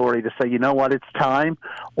sole authority to say, you know what, it's time,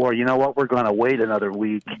 or you know what, we're going to wait another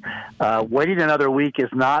week. Waiting another week is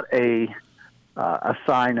not a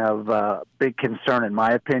sign of big concern, in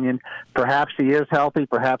my opinion. Perhaps he is healthy.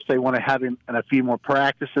 Perhaps they want to have him in a few more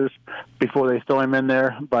practices before they throw him in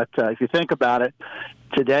there. But if you think about it,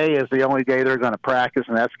 today is the only day they're going to practice,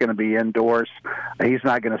 and that's going to be indoors. He's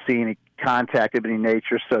not going to see any contact of any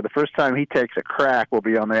nature. So the first time he takes a crack will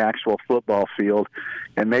be on the actual football field.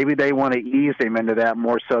 And maybe they want to ease him into that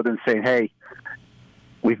more so than saying, hey,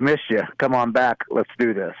 we've missed you. Come on back. Let's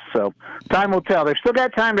do this. So time will tell. They've still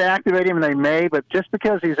got time to activate him, and they may, but just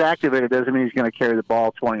because he's activated doesn't mean he's going to carry the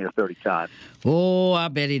ball 20 or 30 times. Oh, I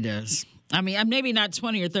bet he does. I mean, maybe not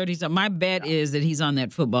 20 or 30 times. My bet is that he's on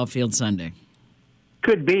that football field Sunday.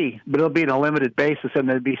 Could be, but it'll be on a limited basis, and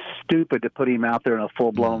it'd be stupid to put him out there in a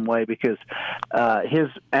full-blown way because his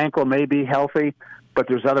ankle may be healthy, but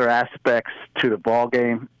there's other aspects to the ball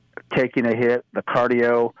game, taking a hit, the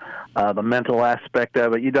cardio, the mental aspect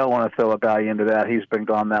of it. You don't want to throw a guy into that. He's been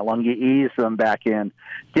gone that long. You ease them back in.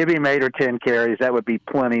 Give him 8 or 10 carries. That would be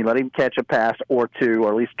plenty. Let him catch a pass or two,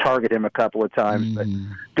 or at least target him a couple of times. But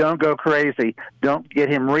don't go crazy. Don't get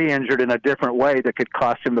him re-injured in a different way that could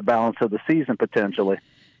cost him the balance of the season potentially.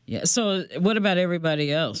 Yeah. So what about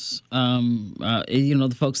everybody else?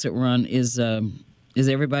 The folks that run, is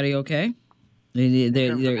everybody okay?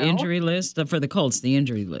 Their injury list for the Colts, the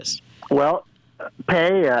injury list. Well,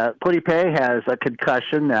 Kwity Paye has a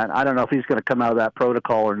concussion that I don't know if he's going to come out of that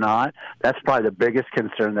protocol or not. That's probably the biggest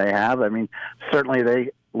concern they have. I mean, certainly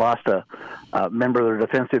they lost a member of their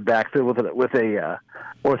defensive backfield with a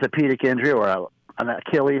orthopedic injury or an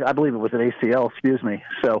Achilles. I believe it was an ACL. Excuse me.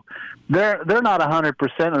 So they're not 100%,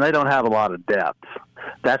 and they don't have a lot of depth.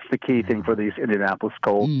 That's the key thing for these Indianapolis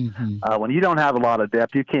Colts. When you don't have a lot of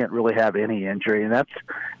depth, you can't really have any injury, and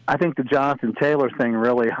I think the Jonathan Taylor thing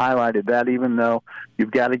really highlighted that. Even though you've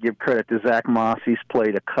got to give credit to Zach Moss, he's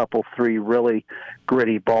played a 3 really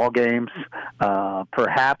gritty ball games.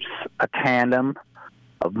 Perhaps a tandem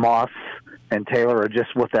of Moss and Taylor are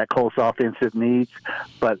just what that Colts offensive needs.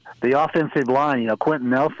 But the offensive line, Quentin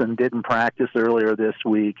Nelson didn't practice earlier this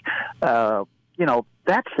week.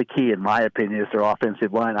 That's the key, in my opinion, is their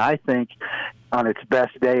offensive line. I think on its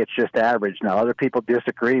best day, it's just average. Now, other people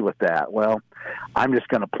disagree with that. Well, I'm just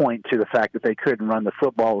going to point to the fact that they couldn't run the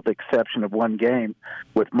football with the exception of one game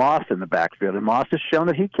with Moss in the backfield. And Moss has shown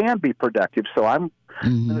that he can be productive. So I'm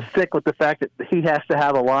going to stick with the fact that he has to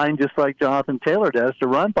have a line just like Jonathan Taylor does to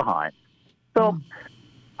run behind. So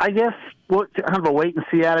I guess kind of a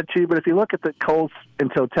wait-and-see attitude. But if you look at the Colts in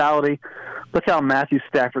totality, look how Matthew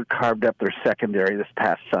Stafford carved up their secondary this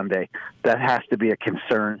past Sunday. That has to be a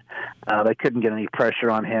concern. They couldn't get any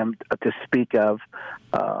pressure on him to speak of.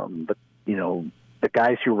 But, the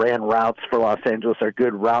guys who ran routes for Los Angeles are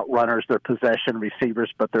good route runners. They're possession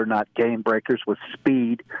receivers, but they're not game breakers with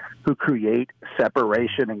speed who create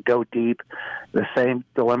separation and go deep. The same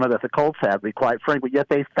dilemma that the Colts have, to be quite frank, but yet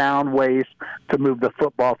they found ways to move the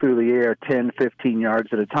football through the air 10, 15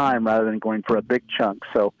 yards at a time rather than going for a big chunk.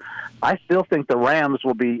 So I still think the Rams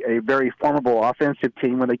will be a very formidable offensive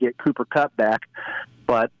team when they get Cooper Kupp back.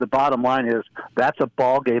 But the bottom line is that's a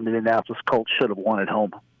ball game that the Indianapolis Colts should have won at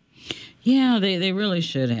home. Yeah, they really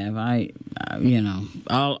should have.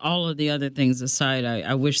 All of the other things aside,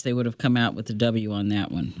 I wish they would have come out with the W on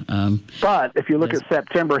that one. But if you look at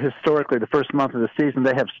September, historically, the first month of the season,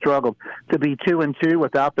 they have struggled to be 2-2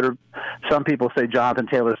 without their. Some people say Jonathan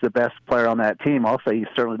Taylor is the best player on that team. I'll say he's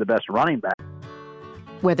certainly the best running back.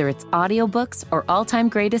 Whether it's audiobooks or all-time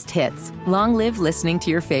greatest hits, long live listening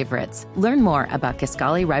to your favorites. Learn more about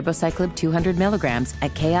Kisqali Ribociclib 200 milligrams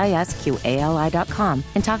at KISQALI.com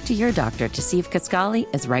and talk to your doctor to see if Kisqali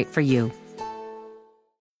is right for you.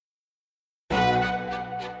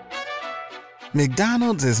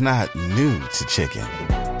 McDonald's is not new to chicken.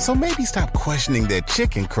 So maybe stop questioning their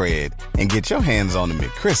chicken cred and get your hands on the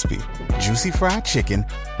McCrispy. Juicy fried chicken,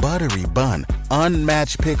 buttery bun,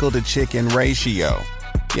 unmatched pickle-to-chicken ratio.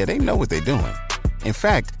 Yeah, they know what they're doing. In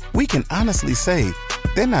fact, we can honestly say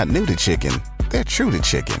they're not new to chicken. They're true to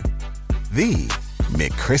chicken. The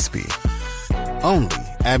McCrispy. Only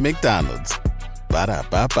at McDonald's.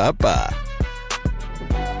 Ba-da-ba-ba-ba.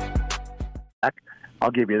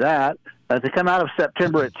 I'll give you that. To come out of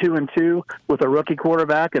September at 2-2 with a rookie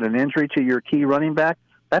quarterback and an injury to your key running back,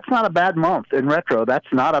 that's not a bad month. In retro, that's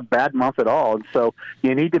not a bad month at all. And so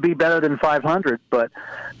you need to be better than 500. But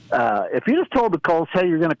if you just told the Colts, hey,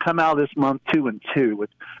 you're going to come out this month 2-2 with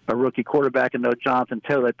a rookie quarterback and no Jonathan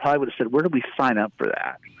Taylor, they probably would have said, where do we sign up for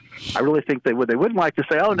that? I really think they would. They wouldn't like to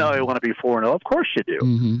say, oh, no, I want to be 4-0. Of course you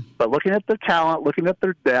do. But looking at their talent, looking at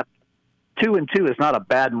their depth, 2-2 is not a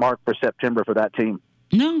bad mark for September for that team.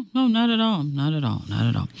 No, not at all. Not at all. Not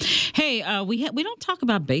at all. Hey, we don't talk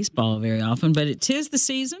about baseball very often, but it is the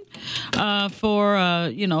season for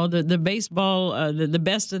the baseball, the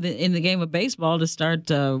best in the game of baseball to start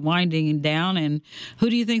winding down. And who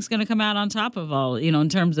do you think is going to come out on top of all? In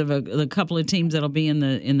terms of a couple of teams that'll be in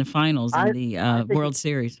the finals in the World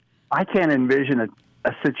Series. I can't envision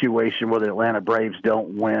a situation where the Atlanta Braves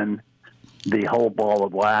don't win the whole ball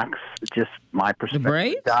of wax. Just my perspective. The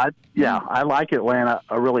Braves? I like Atlanta.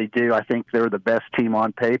 I really do. I think they're the best team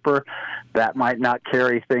on paper. That might not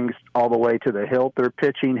carry things all the way to the hilt. Their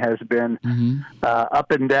pitching has been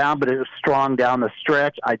up and down, but it was strong down the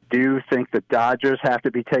stretch. I do think the Dodgers have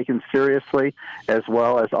to be taken seriously, as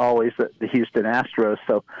well as always the Houston Astros.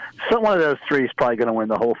 So one of those three is probably going to win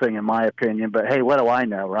the whole thing, in my opinion. But, hey, what do I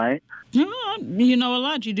know, right? You know a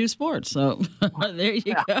lot. You do sports, so there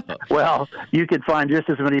you go. Well, you can find just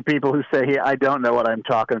as many people who say, hey, I don't know what I'm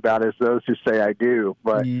talking about as those who say I do.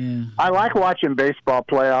 But I like watching baseball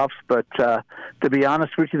playoffs, but to be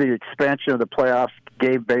honest with you, the expansion of the playoffs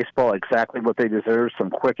gave baseball exactly what they deserve, some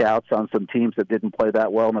quick outs on some teams that didn't play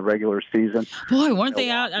that well in the regular season. Boy, weren't they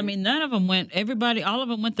out? I mean, none of them went, all of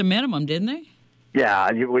them went the minimum, didn't they?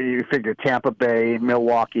 Yeah, you figure Tampa Bay,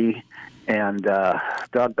 Milwaukee, and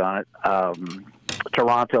doggone it,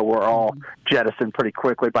 Toronto were all jettisoned pretty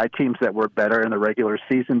quickly by teams that were better in the regular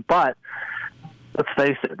season. But let's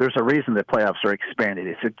face it, there's a reason that playoffs are expanded.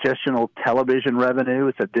 It's additional television revenue.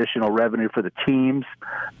 It's additional revenue for the teams.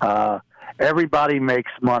 Everybody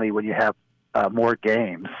makes money when you have more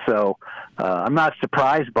games. So I'm not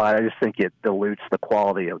surprised by it. I just think it dilutes the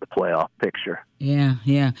quality of the playoff picture. Yeah.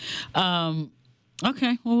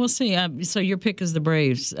 Okay, well, we'll see. So your pick is the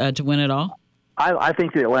Braves to win it all? I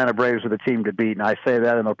think the Atlanta Braves are the team to beat, and I say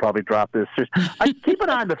that, and they'll probably drop this. I keep an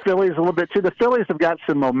eye on the Phillies a little bit, too. The Phillies have got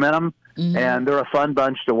some momentum, and they're a fun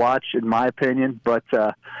bunch to watch, in my opinion. But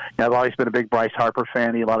I've always been a big Bryce Harper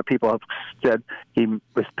fan. A lot of people have said he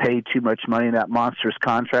was paid too much money in that monstrous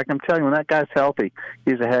contract. I'm telling you, when that guy's healthy,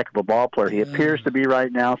 he's a heck of a ball player. He appears to be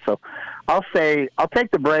right now, so I'll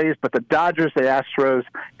take the Braves, but the Dodgers, the Astros,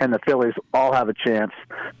 and the Phillies all have a chance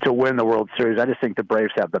to win the World Series. I just think the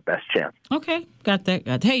Braves have the best chance. Okay, got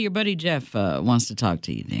that. Hey, your buddy Jeff wants to talk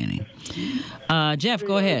to you, Danny. Jeff,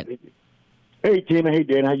 go ahead. Hey, Tina. Hey,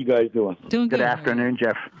 Dan. How you guys doing? Doing good. Good afternoon,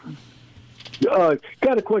 Jeff.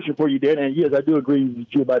 Got a question for you, Dan. And yes, I do agree with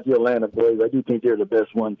you about the Atlanta Braves. I do think they're the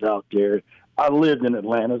best ones out there. I lived in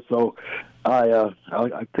Atlanta, so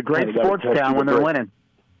it's a great sports town when they're winning.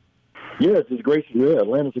 Yes, it's great. Yeah,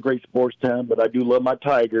 Atlanta's a great sports town, but I do love my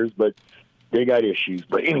Tigers, but they got issues.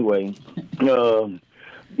 But anyway, have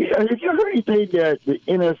you heard anything that the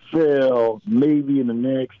NFL maybe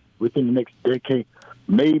within the next decade,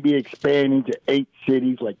 maybe expanding to 8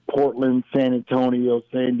 cities like Portland, San Antonio,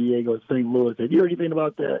 San Diego, St. Louis? Have you heard anything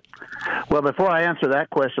about that? Well, before I answer that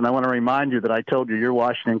question, I want to remind you that I told you your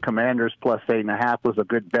Washington Commanders plus 8.5 was a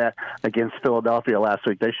good bet against Philadelphia last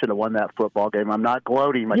week. They should have won that football game. I'm not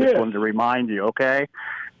gloating. I just wanted to remind you, okay?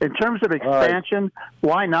 In terms of expansion,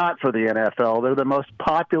 why not for the NFL? They're the most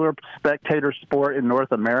popular spectator sport in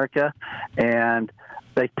North America, and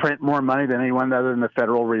they print more money than anyone other than the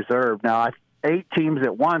Federal Reserve. Now, 8 teams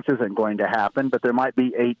at once isn't going to happen, but there might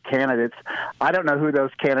be 8 candidates. I don't know who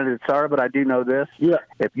those candidates are, but I do know this. Yeah.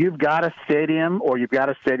 If you've got a stadium or you've got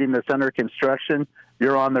a stadium that's under construction,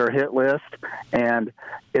 you're on their hit list. And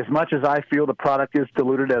as much as I feel the product is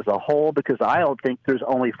diluted as a whole, because I don't think there's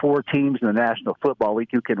only 4 teams in the National Football League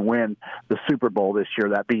who can win the Super Bowl this year,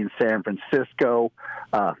 that being San Francisco,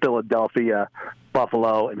 Philadelphia,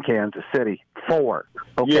 Buffalo, and Kansas City. 4.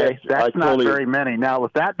 Okay, yes, that's not very many. Now,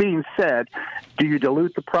 with that being said, do you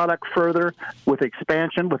dilute the product further with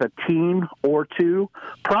expansion, with a team or 2?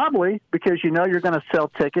 Probably, because you know you're going to sell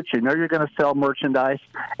tickets, you know you're going to sell merchandise,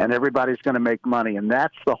 and everybody's going to make money. And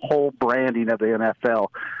that's the whole branding of the NFL.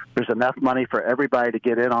 There's enough money for everybody to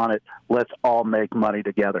get in on it. Let's all make money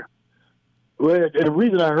together. Well, and the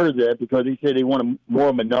reason I heard that, because he said they want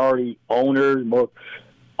more minority owners, more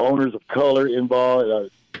owners of color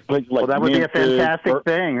involved. Well, that would be a fantastic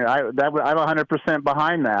thing. I'm 100%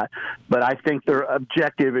 behind that. But I think their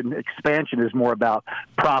objective in expansion is more about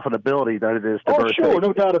profitability than it is diversity. Oh, sure,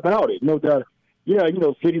 no doubt about it. No doubt. Yeah,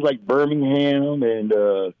 cities like Birmingham and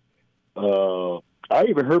I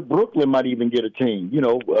even heard Brooklyn might even get a team.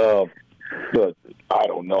 But I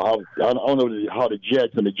don't know how the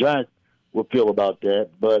Jets and the Giants will feel about that.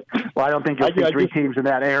 But I don't think you'll see 3 teams in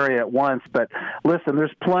that area at once. But listen,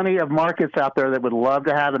 there's plenty of markets out there that would love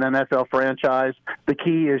to have an NFL franchise. The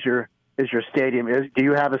key is your stadium. Do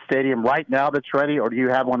you have a stadium right now that's ready, or do you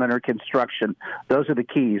have one under construction? Those are the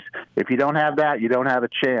keys. If you don't have that, you don't have a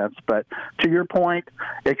chance. But to your point,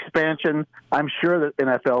 expansion, I'm sure that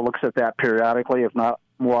NFL looks at that periodically, if not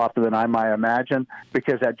more often than I might imagine,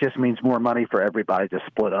 because that just means more money for everybody to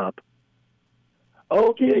split up.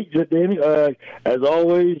 Okay, Danny. As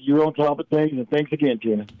always, you're on top of things, and thanks again,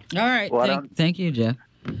 Tina. All right. Thank you, Jeff.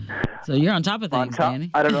 So you're on top of things, Danny.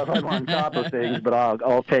 I don't know if I'm on top of things, but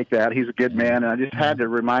I'll take that. He's a good man, and I just had to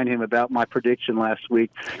remind him about my prediction last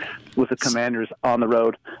week with the Commanders on the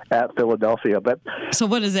road at Philadelphia. But so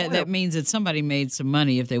what does that? That means that somebody made some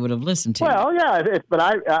money if they would have listened to you. Well, yeah, but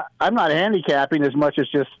I'm not handicapping as much as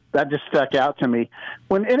that just stuck out to me.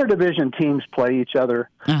 When interdivision teams play each other,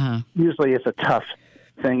 usually it's a tough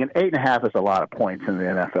thing, and 8.5 is a lot of points in the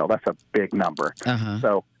NFL. That's a big number.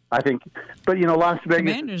 So I think, but Las Vegas.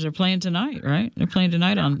 Commanders are playing tonight, right? They're playing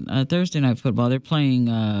tonight on Thursday Night Football. They're playing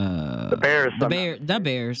the Bears.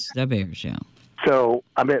 The Bears, yeah. So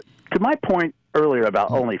I mean, to my point earlier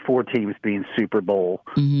about only 4 teams being Super Bowl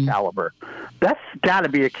caliber, that's got to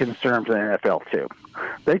be a concern for the NFL too.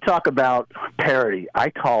 They talk about parity.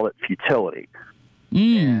 I call it futility.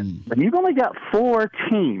 And when you've only got 4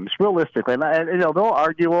 teams, realistically, and they'll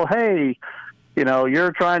argue, well, hey,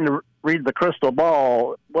 you're trying to read the crystal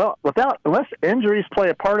ball. Well, unless injuries play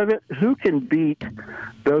a part of it, who can beat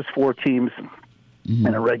those 4 teams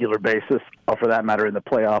on a regular basis, or for that matter, in the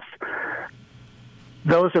playoffs?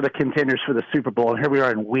 Those are the contenders for the Super Bowl, and here we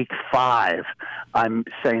are in Week 5. I'm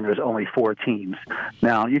saying there's only 4 teams.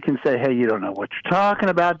 Now, you can say, hey, you don't know what you're talking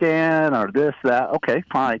about, Dan, or this, that. Okay,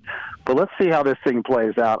 fine. But let's see how this thing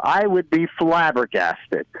plays out. I would be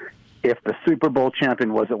flabbergasted if the Super Bowl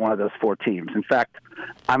champion wasn't one of those 4 teams. In fact,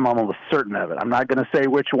 I'm almost certain of it. I'm not going to say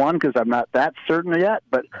which one because I'm not that certain yet,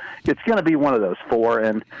 but it's going to be one of those 4,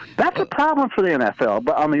 and that's a problem for the NFL.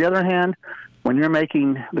 But on the other hand, when you're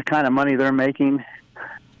making the kind of money they're making,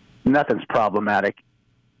 nothing's problematic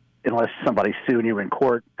unless somebody's suing you in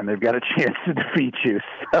court and they've got a chance to defeat you.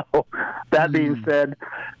 So that being said,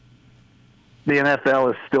 the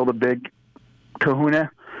NFL is still the big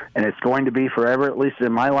kahuna, and it's going to be forever, at least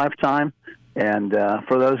in my lifetime. And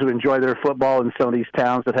for those who enjoy their football in some of these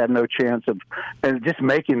towns that have no chance of, and just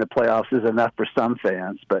making the playoffs is enough for some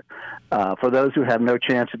fans. But for those who have no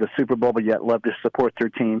chance at the Super Bowl but yet love to support their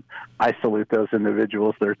team, I salute those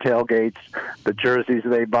individuals. Their tailgates, the jerseys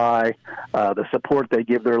they buy, the support they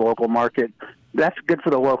give their local market, that's good for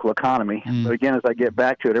the local economy. But again, as I get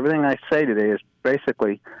back to it, everything I say today is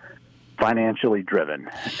basically financially driven.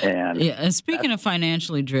 And speaking of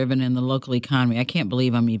financially driven in the local economy, I can't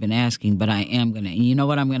believe I'm even asking, but I am going to. You know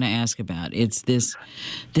what I'm going to ask about? It's this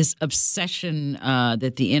obsession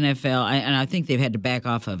that the NFL, and I think they've had to back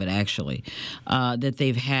off of it actually, that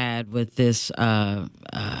they've had with this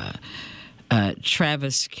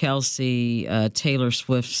Travis Kelce, Taylor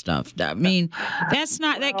Swift stuff. I mean,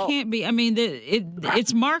 that can't be. I mean,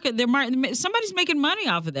 it's market. Somebody's making money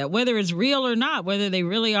off of that, whether it's real or not, whether they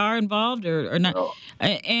really are involved or not.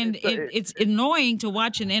 And it's annoying to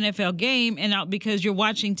watch an NFL game because you're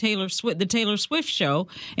watching the Taylor Swift show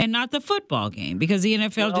and not the football game because the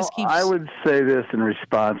NFL just keeps. I would say this in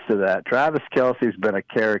response to that. Travis Kelce's been a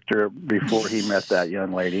character before he met that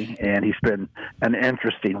young lady, and he's been an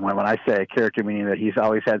interesting one. When I say a character, meaning that he's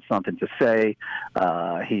always had something to say.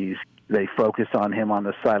 They focus on him on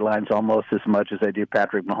the sidelines almost as much as they do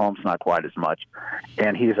Patrick Mahomes, not quite as much.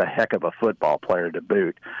 And he's a heck of a football player to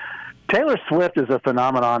boot. Taylor Swift is a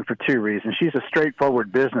phenomenon for 2 reasons. She's a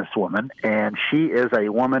straightforward businesswoman, and she is a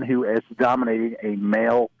woman who is dominating a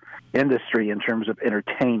male industry in terms of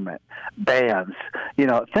entertainment, bands.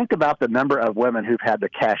 Think about the number of women who've had the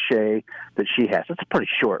cachet that she has. It's a pretty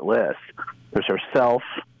short list. There's herself,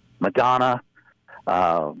 Madonna,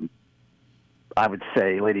 I would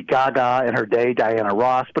say Lady Gaga in her day, Diana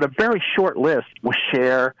Ross, but a very short list with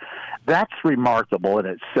Cher. That's remarkable in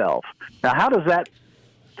itself. Now, how does that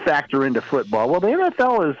factor into football? Well, the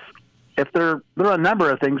NFL is, if they're a number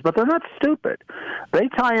of things, but they're not stupid. They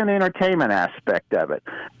tie in the entertainment aspect of it.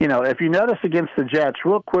 If you notice against the Jets,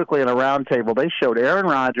 real quickly in a round table, they showed Aaron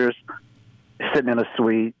Rodgers sitting in a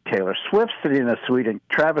suite, Taylor Swift sitting in a suite, and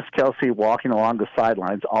Travis Kelce walking along the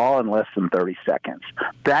sidelines, all in less than 30 seconds.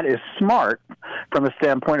 That is smart from the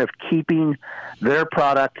standpoint of keeping their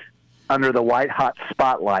product under the white-hot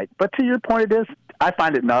spotlight. But to your point, I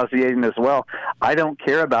find it nauseating as well. I don't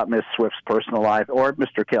care about Miss Swift's personal life or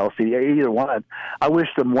Mr. Kelce, either one. I wish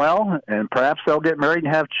them well, and perhaps they'll get married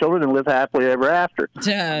and have children and live happily ever after.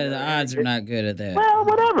 The odds are not good at that. Well,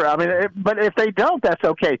 whatever. I mean, but if they don't, that's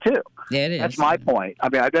okay, too. Yeah, it is. That's my point. I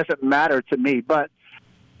mean, it doesn't matter to me. But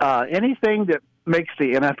anything that makes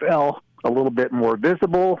the NFL a little bit more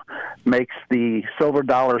visible, makes the silver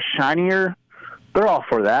dollar shinier, they're all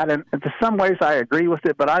for that. And to some ways, I agree with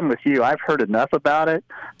it, but I'm with you. I've heard enough about it.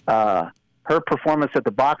 Her performance at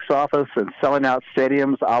the box office and selling out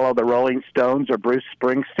stadiums a la the Rolling Stones or Bruce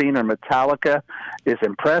Springsteen or Metallica is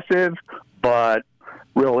impressive, but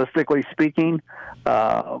realistically speaking,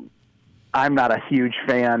 I'm not a huge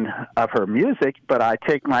fan of her music, but I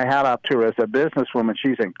take my hat off to her as a businesswoman.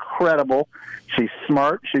 She's incredible. She's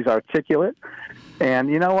smart. She's articulate. And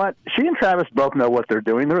you know what? She and Travis both know what they're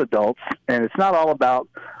doing. They're adults, and it's not all about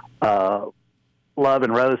love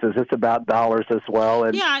and roses. It's about dollars as well.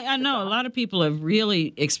 And I know. A lot of people have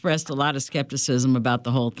really expressed a lot of skepticism about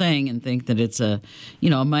the whole thing and think that it's a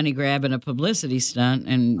money grab and a publicity stunt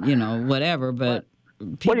and, whatever. But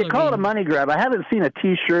well, you call it a money grab. I haven't seen a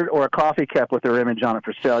T-shirt or a coffee cup with their image on it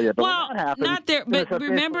for sale yet. But well, when that happens, not there. But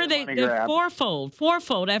remember, they're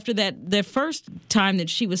fourfold after that. The first time that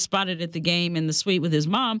she was spotted at the game in the suite with his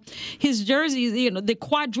mom, his jersey, the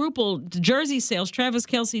quadrupled jersey sales. Travis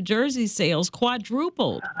Kelce jersey sales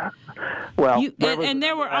quadrupled. Well,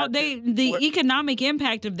 the economic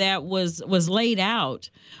impact of that was laid out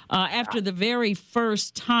after the very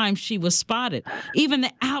first time she was spotted. Even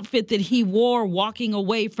the outfit that he wore walking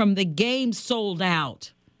away from the game sold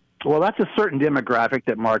out. Well, that's a certain demographic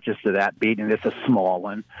that marches to that beat, and it's a small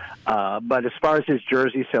one. But as far as his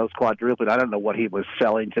jersey sales quadrupled, I don't know what he was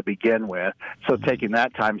selling to begin with. So taking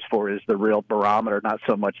that times 4 is the real barometer, not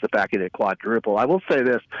so much the fact that it quadrupled. I will say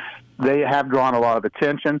this. They have drawn a lot of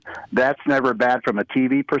attention. That's never bad from a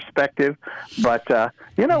TV perspective. But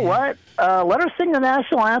you know what? Let her sing the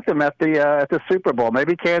national anthem at the Super Bowl.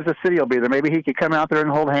 Maybe Kansas City will be there. Maybe he could come out there and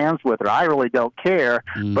hold hands with her. I really don't care.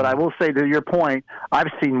 But I will say, to your point, I've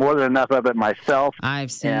seen more than enough of it myself.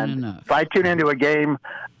 I've seen enough. If I tune into a game,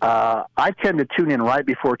 I tend to tune in right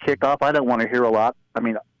before kickoff. I don't want to hear a lot. I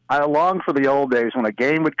mean, I long for the old days when a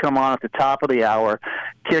game would come on at the top of the hour,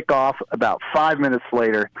 kick off about 5 minutes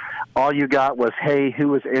later. All you got was, hey, who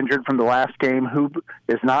was injured from the last game, who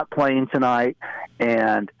is not playing tonight,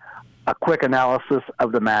 and a quick analysis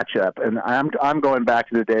of the matchup. And I'm going back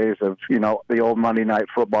to the days of, the old Monday Night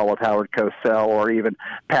Football with Howard Cosell, or even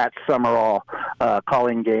Pat Summerall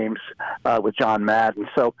calling games with John Madden.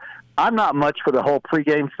 So I'm not much for the whole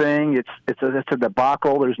pregame thing. It's a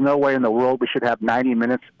debacle. There's no way in the world we should have 90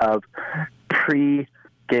 minutes of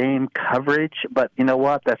pre-game coverage. But you know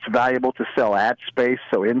what? That's valuable to sell ad space.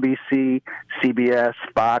 So NBC, CBS,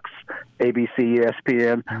 Fox, ABC,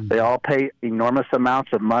 ESPN, they all pay enormous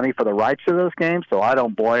amounts of money for the rights to those games. So I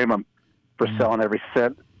don't blame them for selling every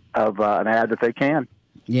cent of an ad that they can.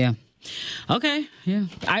 Yeah. Okay, yeah.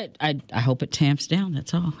 I hope it tamps down.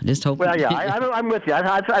 That's all. I just hope. Well, yeah, I'm with you.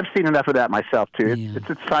 I've seen enough of that myself too. Yeah.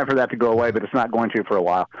 It's time for that to go away, but it's not going to for a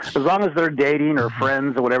while. As long as they're dating or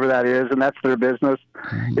friends or whatever that is, and that's their business,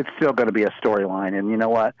 it's still going to be a storyline. And you know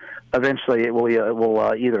what? Eventually, it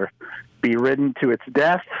will either be ridden to its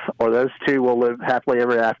death, or those two will live happily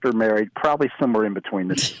ever after, married. Probably somewhere in between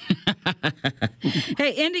the two.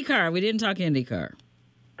 Hey, IndyCar. We didn't talk IndyCar.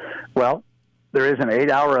 Well, there is an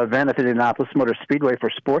 8-hour event at the Indianapolis Motor Speedway for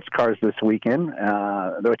sports cars this weekend,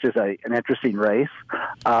 which is an interesting race.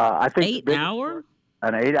 I think 8 hour?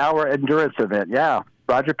 An 8-hour endurance event, yeah.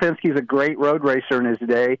 Roger Penske's a great road racer in his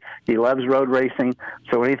day. He loves road racing.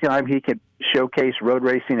 So anytime he can showcase road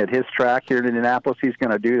racing at his track here in Indianapolis, he's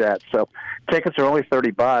going to do that. So tickets are only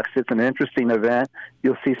 $30. It's an interesting event.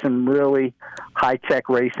 You'll see some really high-tech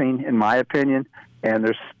racing, in my opinion. And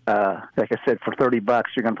there's, like I said, for $30,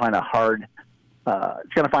 you're going to find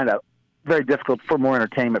it's going to find out very difficult for more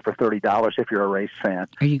entertainment for $30 if you're a race fan.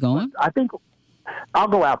 Are you going? I think I'll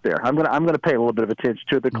go out there. I'm going to pay a little bit of attention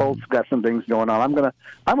to it. The Colts got some things going on. I'm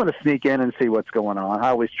going to sneak in and see what's going on. I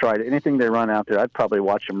always try to. Anything they run out there, I'd probably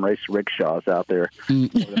watch them race rickshaws out there.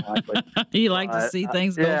 You like to see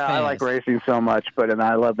things go fast. I like racing so much, and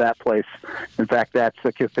I love that place. In fact, that's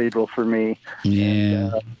the cathedral for me.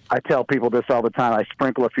 Yeah. And, I tell people this all the time. I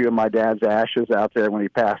sprinkle a few of my dad's ashes out there when he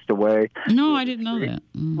passed away. No, I didn't know that.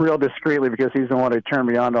 Real discreetly, because he's the one who turned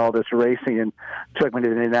me on to all this racing and took me to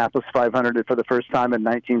the Indianapolis 500 for the first time in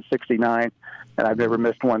 1969, and I've never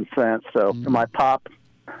missed one since. So to my pop,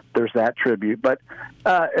 there's that tribute. But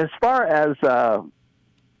as far as,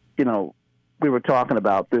 we were talking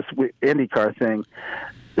about this IndyCar thing,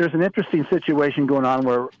 there's an interesting situation going on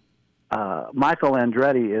where Michael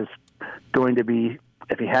Andretti is going to be,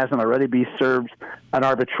 if he hasn't already, be served an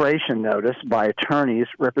arbitration notice by attorneys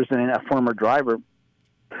representing a former driver,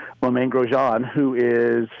 Romain Grosjean, who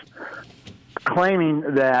is claiming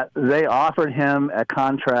that they offered him a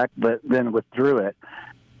contract but then withdrew it.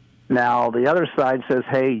 Now, the other side says,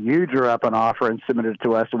 hey, you drew up an offer and submitted it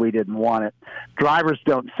to us, and we didn't want it. Drivers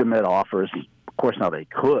don't submit offers. Of course, now they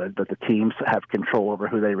could, but the teams have control over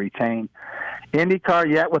who they retain. IndyCar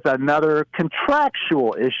yet with another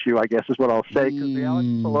contractual issue, I guess is what I'll say, because the Alex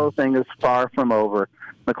Palou thing is far from over.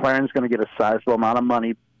 McLaren's going to get a sizable amount of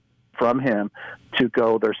money from him to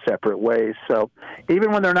go their separate ways. So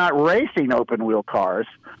even when they're not racing open-wheel cars,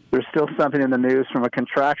 there's still something in the news from a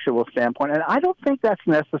contractual standpoint. And I don't think that's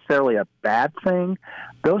necessarily a bad thing.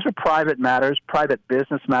 Those are private matters, private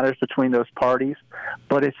business matters between those parties.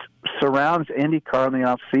 But it surrounds IndyCar in the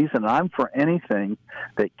off-season. I'm for anything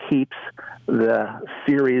that keeps the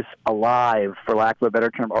series alive, for lack of a better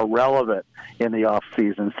term, or relevant in the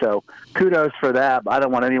off-season. So kudos for that. I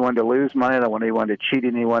don't want anyone to lose money. I don't want anyone to cheat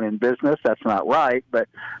anyone in business. That's not right. But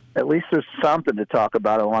at least there's something to talk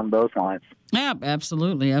about along those lines. Yeah,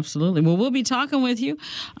 absolutely, absolutely. Well, we'll be talking with you.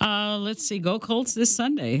 Let's see, go Colts this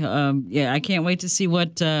Sunday. I can't wait to see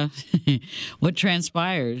what what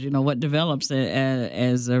transpires. What develops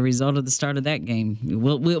as a result of the start of that game.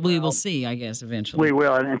 We will see, I guess, eventually. We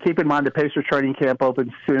will, and keep in mind the Pacers training camp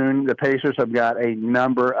opens soon. The Pacers have got a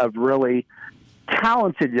number of really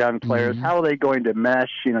talented young players. Mm-hmm. How are they going to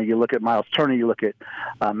mesh? You look at Miles Turner, you look at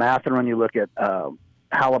Mathurin, you look at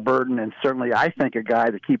Halliburton, and certainly I think a guy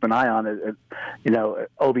to keep an eye on is,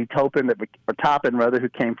 Obi Toppin, who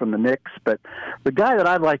came from the Knicks. But the guy that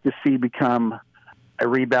I'd like to see become a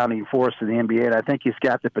rebounding force in the NBA, and I think he's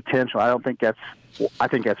got the potential. I think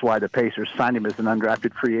that's why the Pacers signed him as an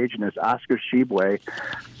undrafted free agent, is Oscar Tshiebwe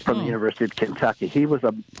from the University of Kentucky. He was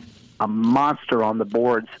a monster on the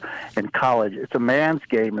boards in college. It's a man's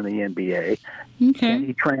game in the NBA.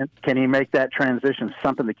 Okay. Can he make that transition?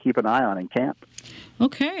 Something to keep an eye on in camp.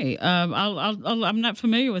 Okay. I'm not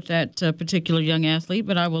familiar with that particular young athlete,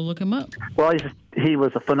 but I will look him up. Well, he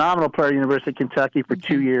was a phenomenal player at the University of Kentucky for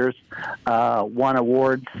 2 years, won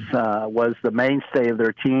awards, was the mainstay of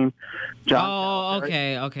their team.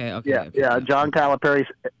 Okay. John Calipari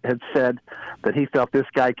had said that he felt this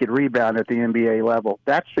guy could rebound at the NBA level.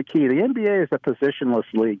 That's the key. The NBA is a positionless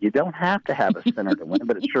league. You don't have to have a center to win,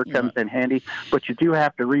 but it sure comes in handy. But you do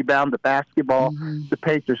have to rebound the basketball. Mm-hmm. The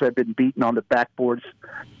Pacers have been beaten on the backboards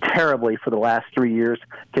terribly for the last 3 years.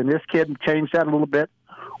 Can this kid change that a little bit?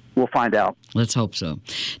 We'll find out. Let's hope so.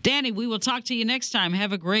 Danny, we will talk to you next time.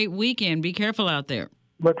 Have a great weekend. Be careful out there.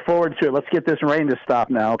 Look forward to it. Let's get this rain to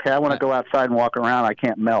stop now, okay? I want to go outside and walk around. I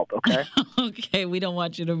can't melt, okay? Okay, we don't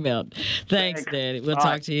want you to melt. Thanks, Danny. We'll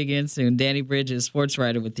talk to you again soon. Danny Bridges, sports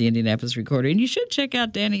writer with the Indianapolis Recorder. And you should check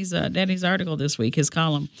out Danny's article this week, his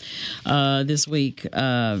column this week.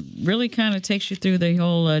 Really kind of takes you through the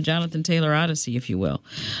whole Jonathan Taylor odyssey, if you will,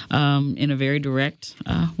 in a very direct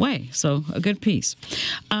way. So a good piece.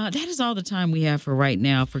 That is all the time we have for right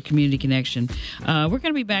now for Community Connection. We're going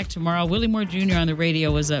to be back tomorrow. Willie Moore Jr. on the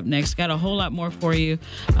radio is up next. Got a whole lot more for you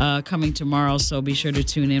coming tomorrow, so be sure to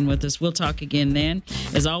tune in with us. We'll talk again then.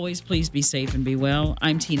 As always, please be safe and be well.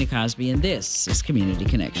 I'm Tina Cosby, and this is Community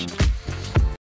Connection.